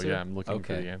don't the know. answer? Yeah, I'm looking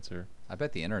for Okay. the answer. I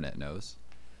bet the internet knows.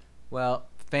 Well,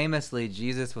 famously,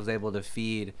 Jesus was able to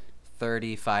feed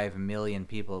 35 million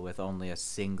people with only a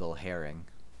single herring.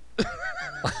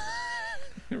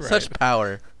 Right. Such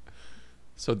power.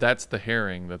 So that's the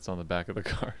herring that's on the back of the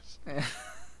cars.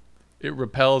 It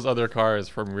repels other cars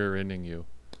from rear-ending you.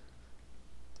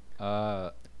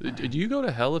 Did you go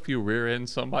to hell if you rear-end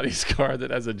somebody's car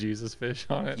that has a Jesus fish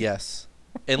on it? Yes.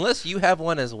 Unless you have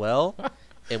one as well,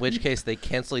 in which case they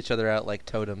cancel each other out like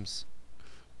totems.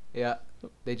 Yeah,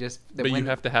 they just. But you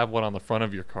have to have one on the front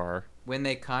of your car. When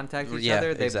they contact each Yeah,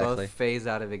 other, they exactly. both phase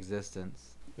out of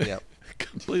existence. Yep.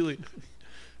 Completely.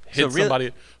 So Hit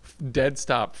somebody, dead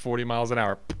stop, 40 miles an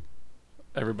hour.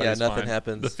 Everybody's Yeah, nothing fine.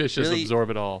 happens. The fishes Really- absorb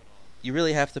it all. You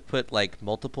really have to put like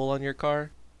multiple on your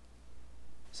car.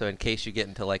 So in case you get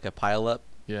into like a pileup,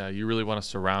 Yeah, you really want to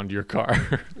surround your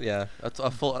car. yeah, it's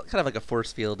a full kind of like a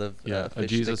force field of Yeah, fish a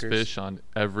Jesus stickers. fish on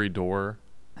every door,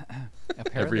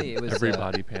 Apparently, it was every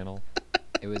body panel.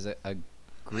 It was a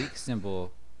Greek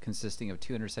symbol consisting of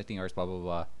two intersecting arcs, blah blah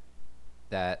blah,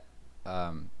 that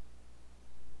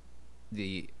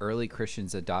the early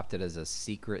Christians adopted as a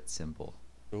secret symbol.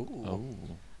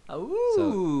 Ooh. Ooh.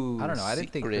 So I don't know. I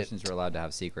didn't think Secret. Christians were allowed to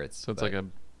have secrets. So it's but- like a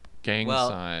gang Well,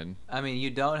 sign I mean, you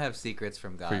don't have secrets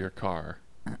from God. for your car.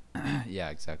 yeah,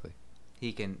 exactly.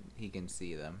 He can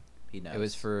see them. He knows. It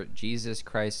was for Jesus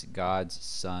Christ, God's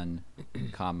Son,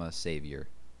 comma Savior.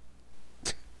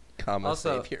 Comma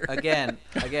also savior.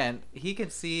 again, he can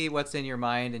see what's in your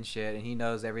mind and shit, and he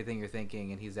knows everything you're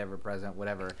thinking, and he's ever present,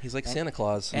 whatever. He's like And- Santa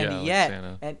Claus. And Yeah, like yet,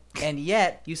 Santa. and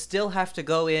yet, you still have to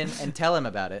go in and tell him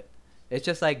about it. It's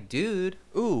just like, dude,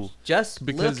 Ooh. just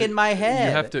look in my head.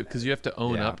 You have to, because you have to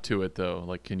own Yeah. up to it though.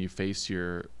 Like, can you face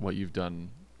what you've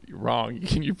done wrong?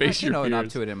 Can you face I your can own fears?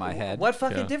 up to it in my head. What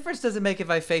fucking Yeah. difference does it make if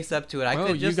I face up to it? I No,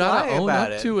 could you just gotta lie own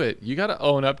about up it. to it. You gotta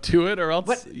own up to it, or else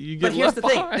But, you get but here's left the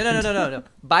thing. behind. No.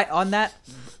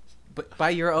 But by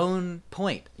your own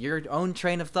point, your own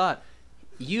train of thought,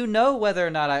 you know whether or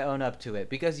not I own up to it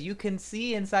because you can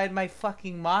see inside my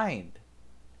fucking mind.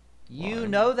 You Why?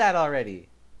 know that already.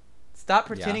 Stop Yeah.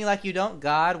 pretending like you don't,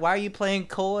 God. Why are you playing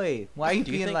coy? Why are you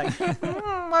Do you being think-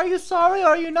 like, are you sorry or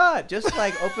are you not? Just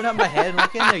like open up my head and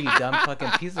look in there, you dumb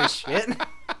fucking piece of shit.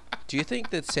 Do you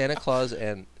think that Santa Claus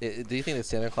do you think that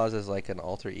Santa Claus is like an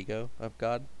alter ego of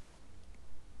God?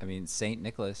 I mean, Saint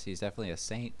Nicholas, he's definitely a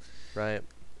saint. Right.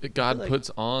 God like- puts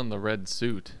on the red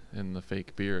suit and the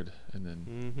fake beard, and then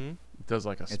Mm-hmm. does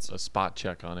like It's- a spot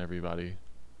check on everybody.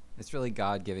 It's really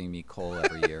God giving me coal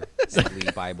every year. and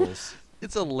Lee Bibles.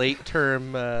 It's a late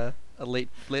term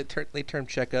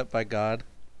checkup by God.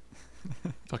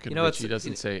 Fucking You know, Richie it's-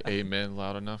 doesn't say amen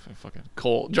loud enough, and fucking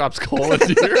Cole drops coal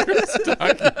into your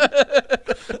stocking.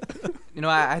 You know,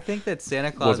 I think that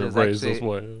Santa Claus Wasn't is raised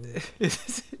actually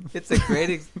this way.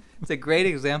 it's a great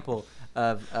example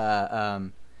of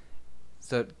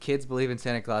so kids believe in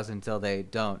Santa Claus until they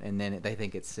don't, and then they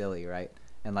think it's silly, right?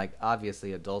 And like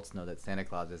obviously adults know that Santa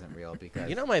Claus isn't real because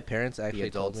You know, my parents actually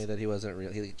told adults- me that he wasn't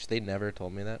real. They never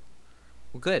told me that.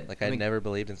 well, good. Like I I mean, never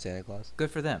believed in Santa Claus.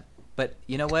 good for them. But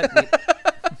you know what?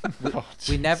 Oh,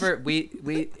 We jeez. never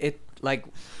like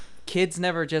kids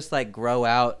never just like grow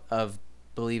out of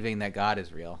believing that God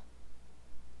is real.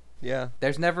 Yeah.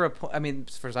 There's never a point. I mean,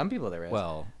 for some people there is.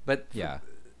 Well, but yeah.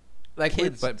 like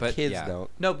Kids, but kids yeah. don't.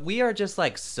 no, we are just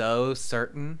like so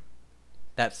certain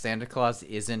that Santa Claus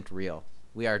isn't real.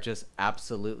 We are just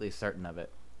absolutely certain of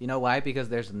it. You know why? Because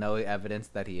there's no evidence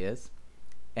that he is.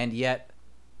 And yet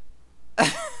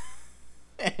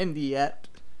and yet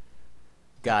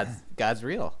God's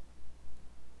real.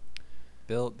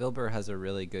 Bill Burr has a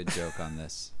really good joke on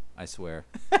this. I swear.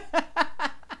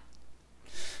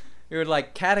 You're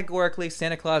like, categorically,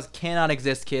 Santa Claus cannot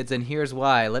exist, kids, and here's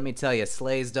why. Let me tell you,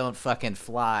 sleighs don't fucking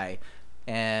fly.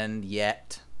 And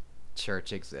yet,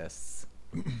 church exists.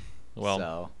 Well,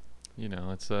 So, you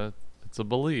know, it's a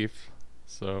belief.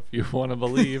 So if you want to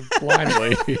believe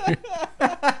blindly,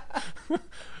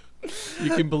 you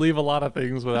can believe a lot of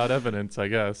things without evidence, I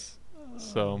guess.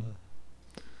 So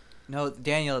no,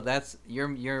 Daniel, that's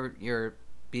you're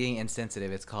being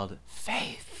insensitive. It's called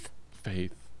faith.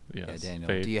 faith, yes, Yeah, Daniel,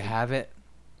 faith. Do you have it?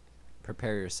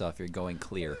 Prepare yourself. You're going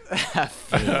clear.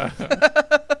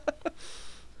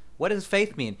 What does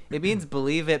faith mean? It means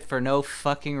believe it for no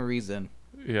fucking reason.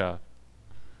 Yeah.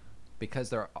 Because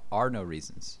there are no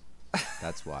reasons.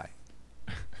 That's why.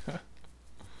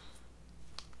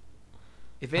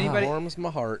 If anybody, warms my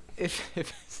heart.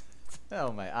 if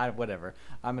oh my, whatever.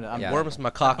 I'm Yeah. Warms my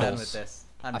I'm done with cockles. this.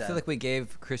 I feel like we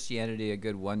gave Christianity a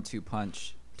good 1-2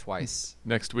 punch twice.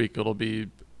 Next week it'll be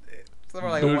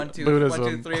somewhere like Bud- 1, 2, Buddhism.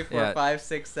 1, 2, 3, 4, Yeah. 5,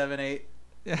 6, 7, 8.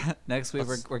 Yeah. Next week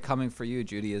we're coming for you,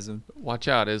 Judaism. watch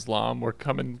out, Islam. We're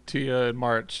coming to you in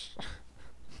March.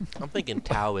 I'm thinking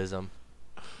Taoism.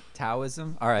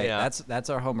 Taoism. All right, Yeah. that's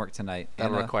our homework tonight.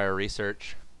 That'll Anna, require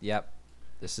research. Yep.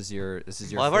 This is your.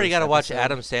 Well, I've already got got to watch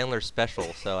Adam Sandler's special,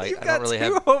 so I don't really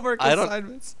have. homework I don't-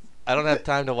 assignments. I don't have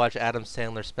time to watch Adam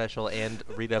Sandler's special and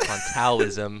read up on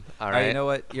Taoism. All All right. right, you know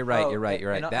what? You're right. Oh, You're right.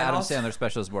 You're right. and- The and Adam also- Sandler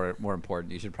special is more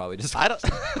important. You should probably just. I don't.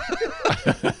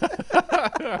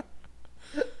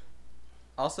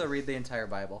 Also, read the entire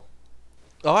Bible.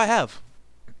 Oh, I have.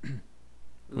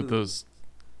 With Ooh. those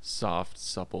soft,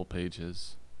 supple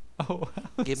pages. Oh,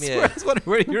 Give me I a- was wondering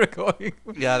where you were going.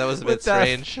 Yeah, that was a with bit that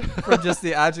strange. from just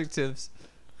the adjectives.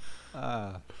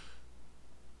 Thought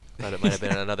it might have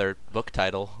been another book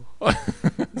title.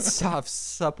 Soft,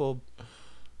 supple,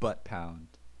 butt pound.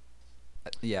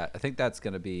 Yeah, I think that's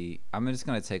gonna be. I'm just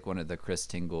gonna take one of the Chris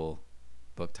Tingle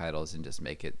book titles and just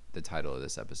make it the title of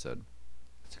this episode.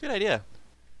 It's a good idea.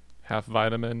 Half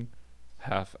vitamin,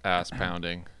 half ass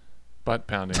pounding. Butt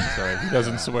pounding, sorry. He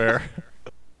doesn't swear.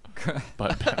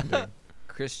 Butt pounding.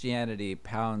 Christianity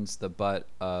pounds the butt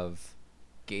of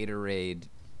Gatorade.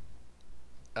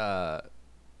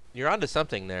 You're onto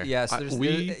something there. Yes,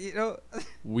 we- you know.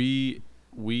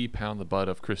 We pound the butt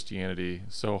of Christianity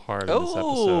so hard in this episode.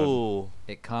 Oh.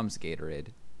 It comes Gatorade.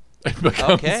 It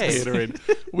becomes Okay. Gatorade.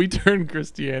 We turn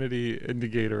Christianity into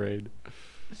Gatorade.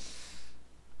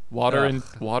 Turning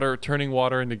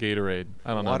water into Gatorade.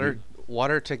 I don't know.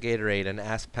 Water to Gatorade, an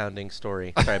ass pounding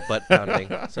story. Sorry, butt pounding.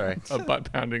 Sorry, A butt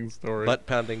pounding story. butt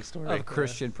pounding story. Of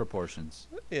Christian proportions.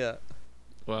 Yeah.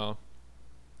 Well,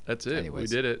 that's it. Anyways.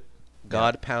 We did it.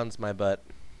 God pounds my butt.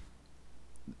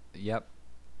 Yep.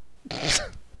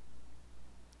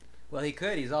 Well, he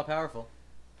could. He's all powerful.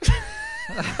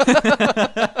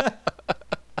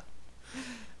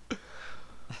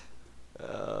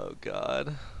 Oh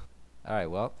God. All right.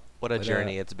 Well, What a But,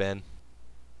 journey it's been.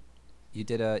 you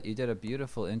did a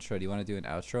beautiful intro. Do you want to do an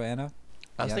outro, Anna?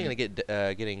 I was Yeah, thinking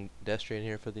of getting Destry in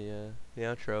here for the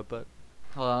outro, but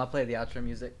Hold on, I'll play the outro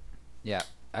music. Yeah.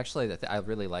 Actually, I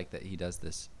really like that he does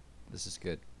this. This is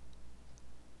good.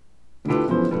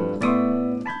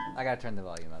 I gotta turn the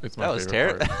volume up. It's my that was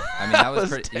favorite terrible. part. I mean, that was was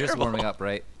pretty. You're just warming terrible. up,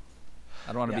 right?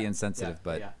 I don't want to be Yeah, insensitive,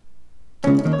 but yeah.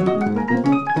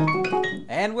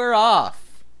 And we're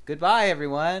off. Goodbye,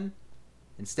 everyone,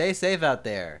 and stay safe out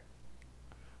there.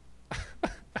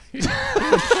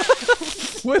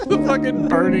 With the fucking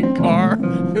burning car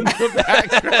in the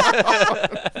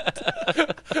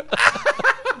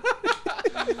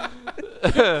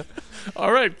background.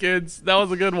 All right, kids. That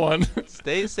was a good one.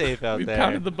 Stay safe out We there.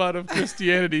 pounded the butt of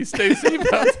Christianity. Stay safe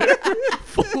out there.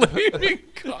 Flaming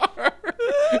car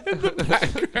in the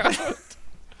background.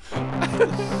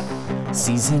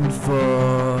 Season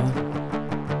 4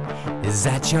 is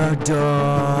at your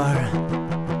door.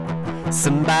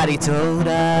 Somebody told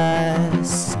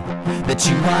us that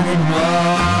you wanted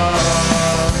more.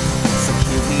 So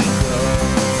here we go.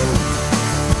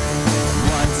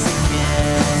 Once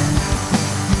again,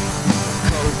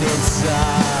 COVID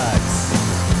sucks,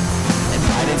 and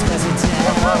Biden's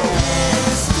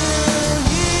president.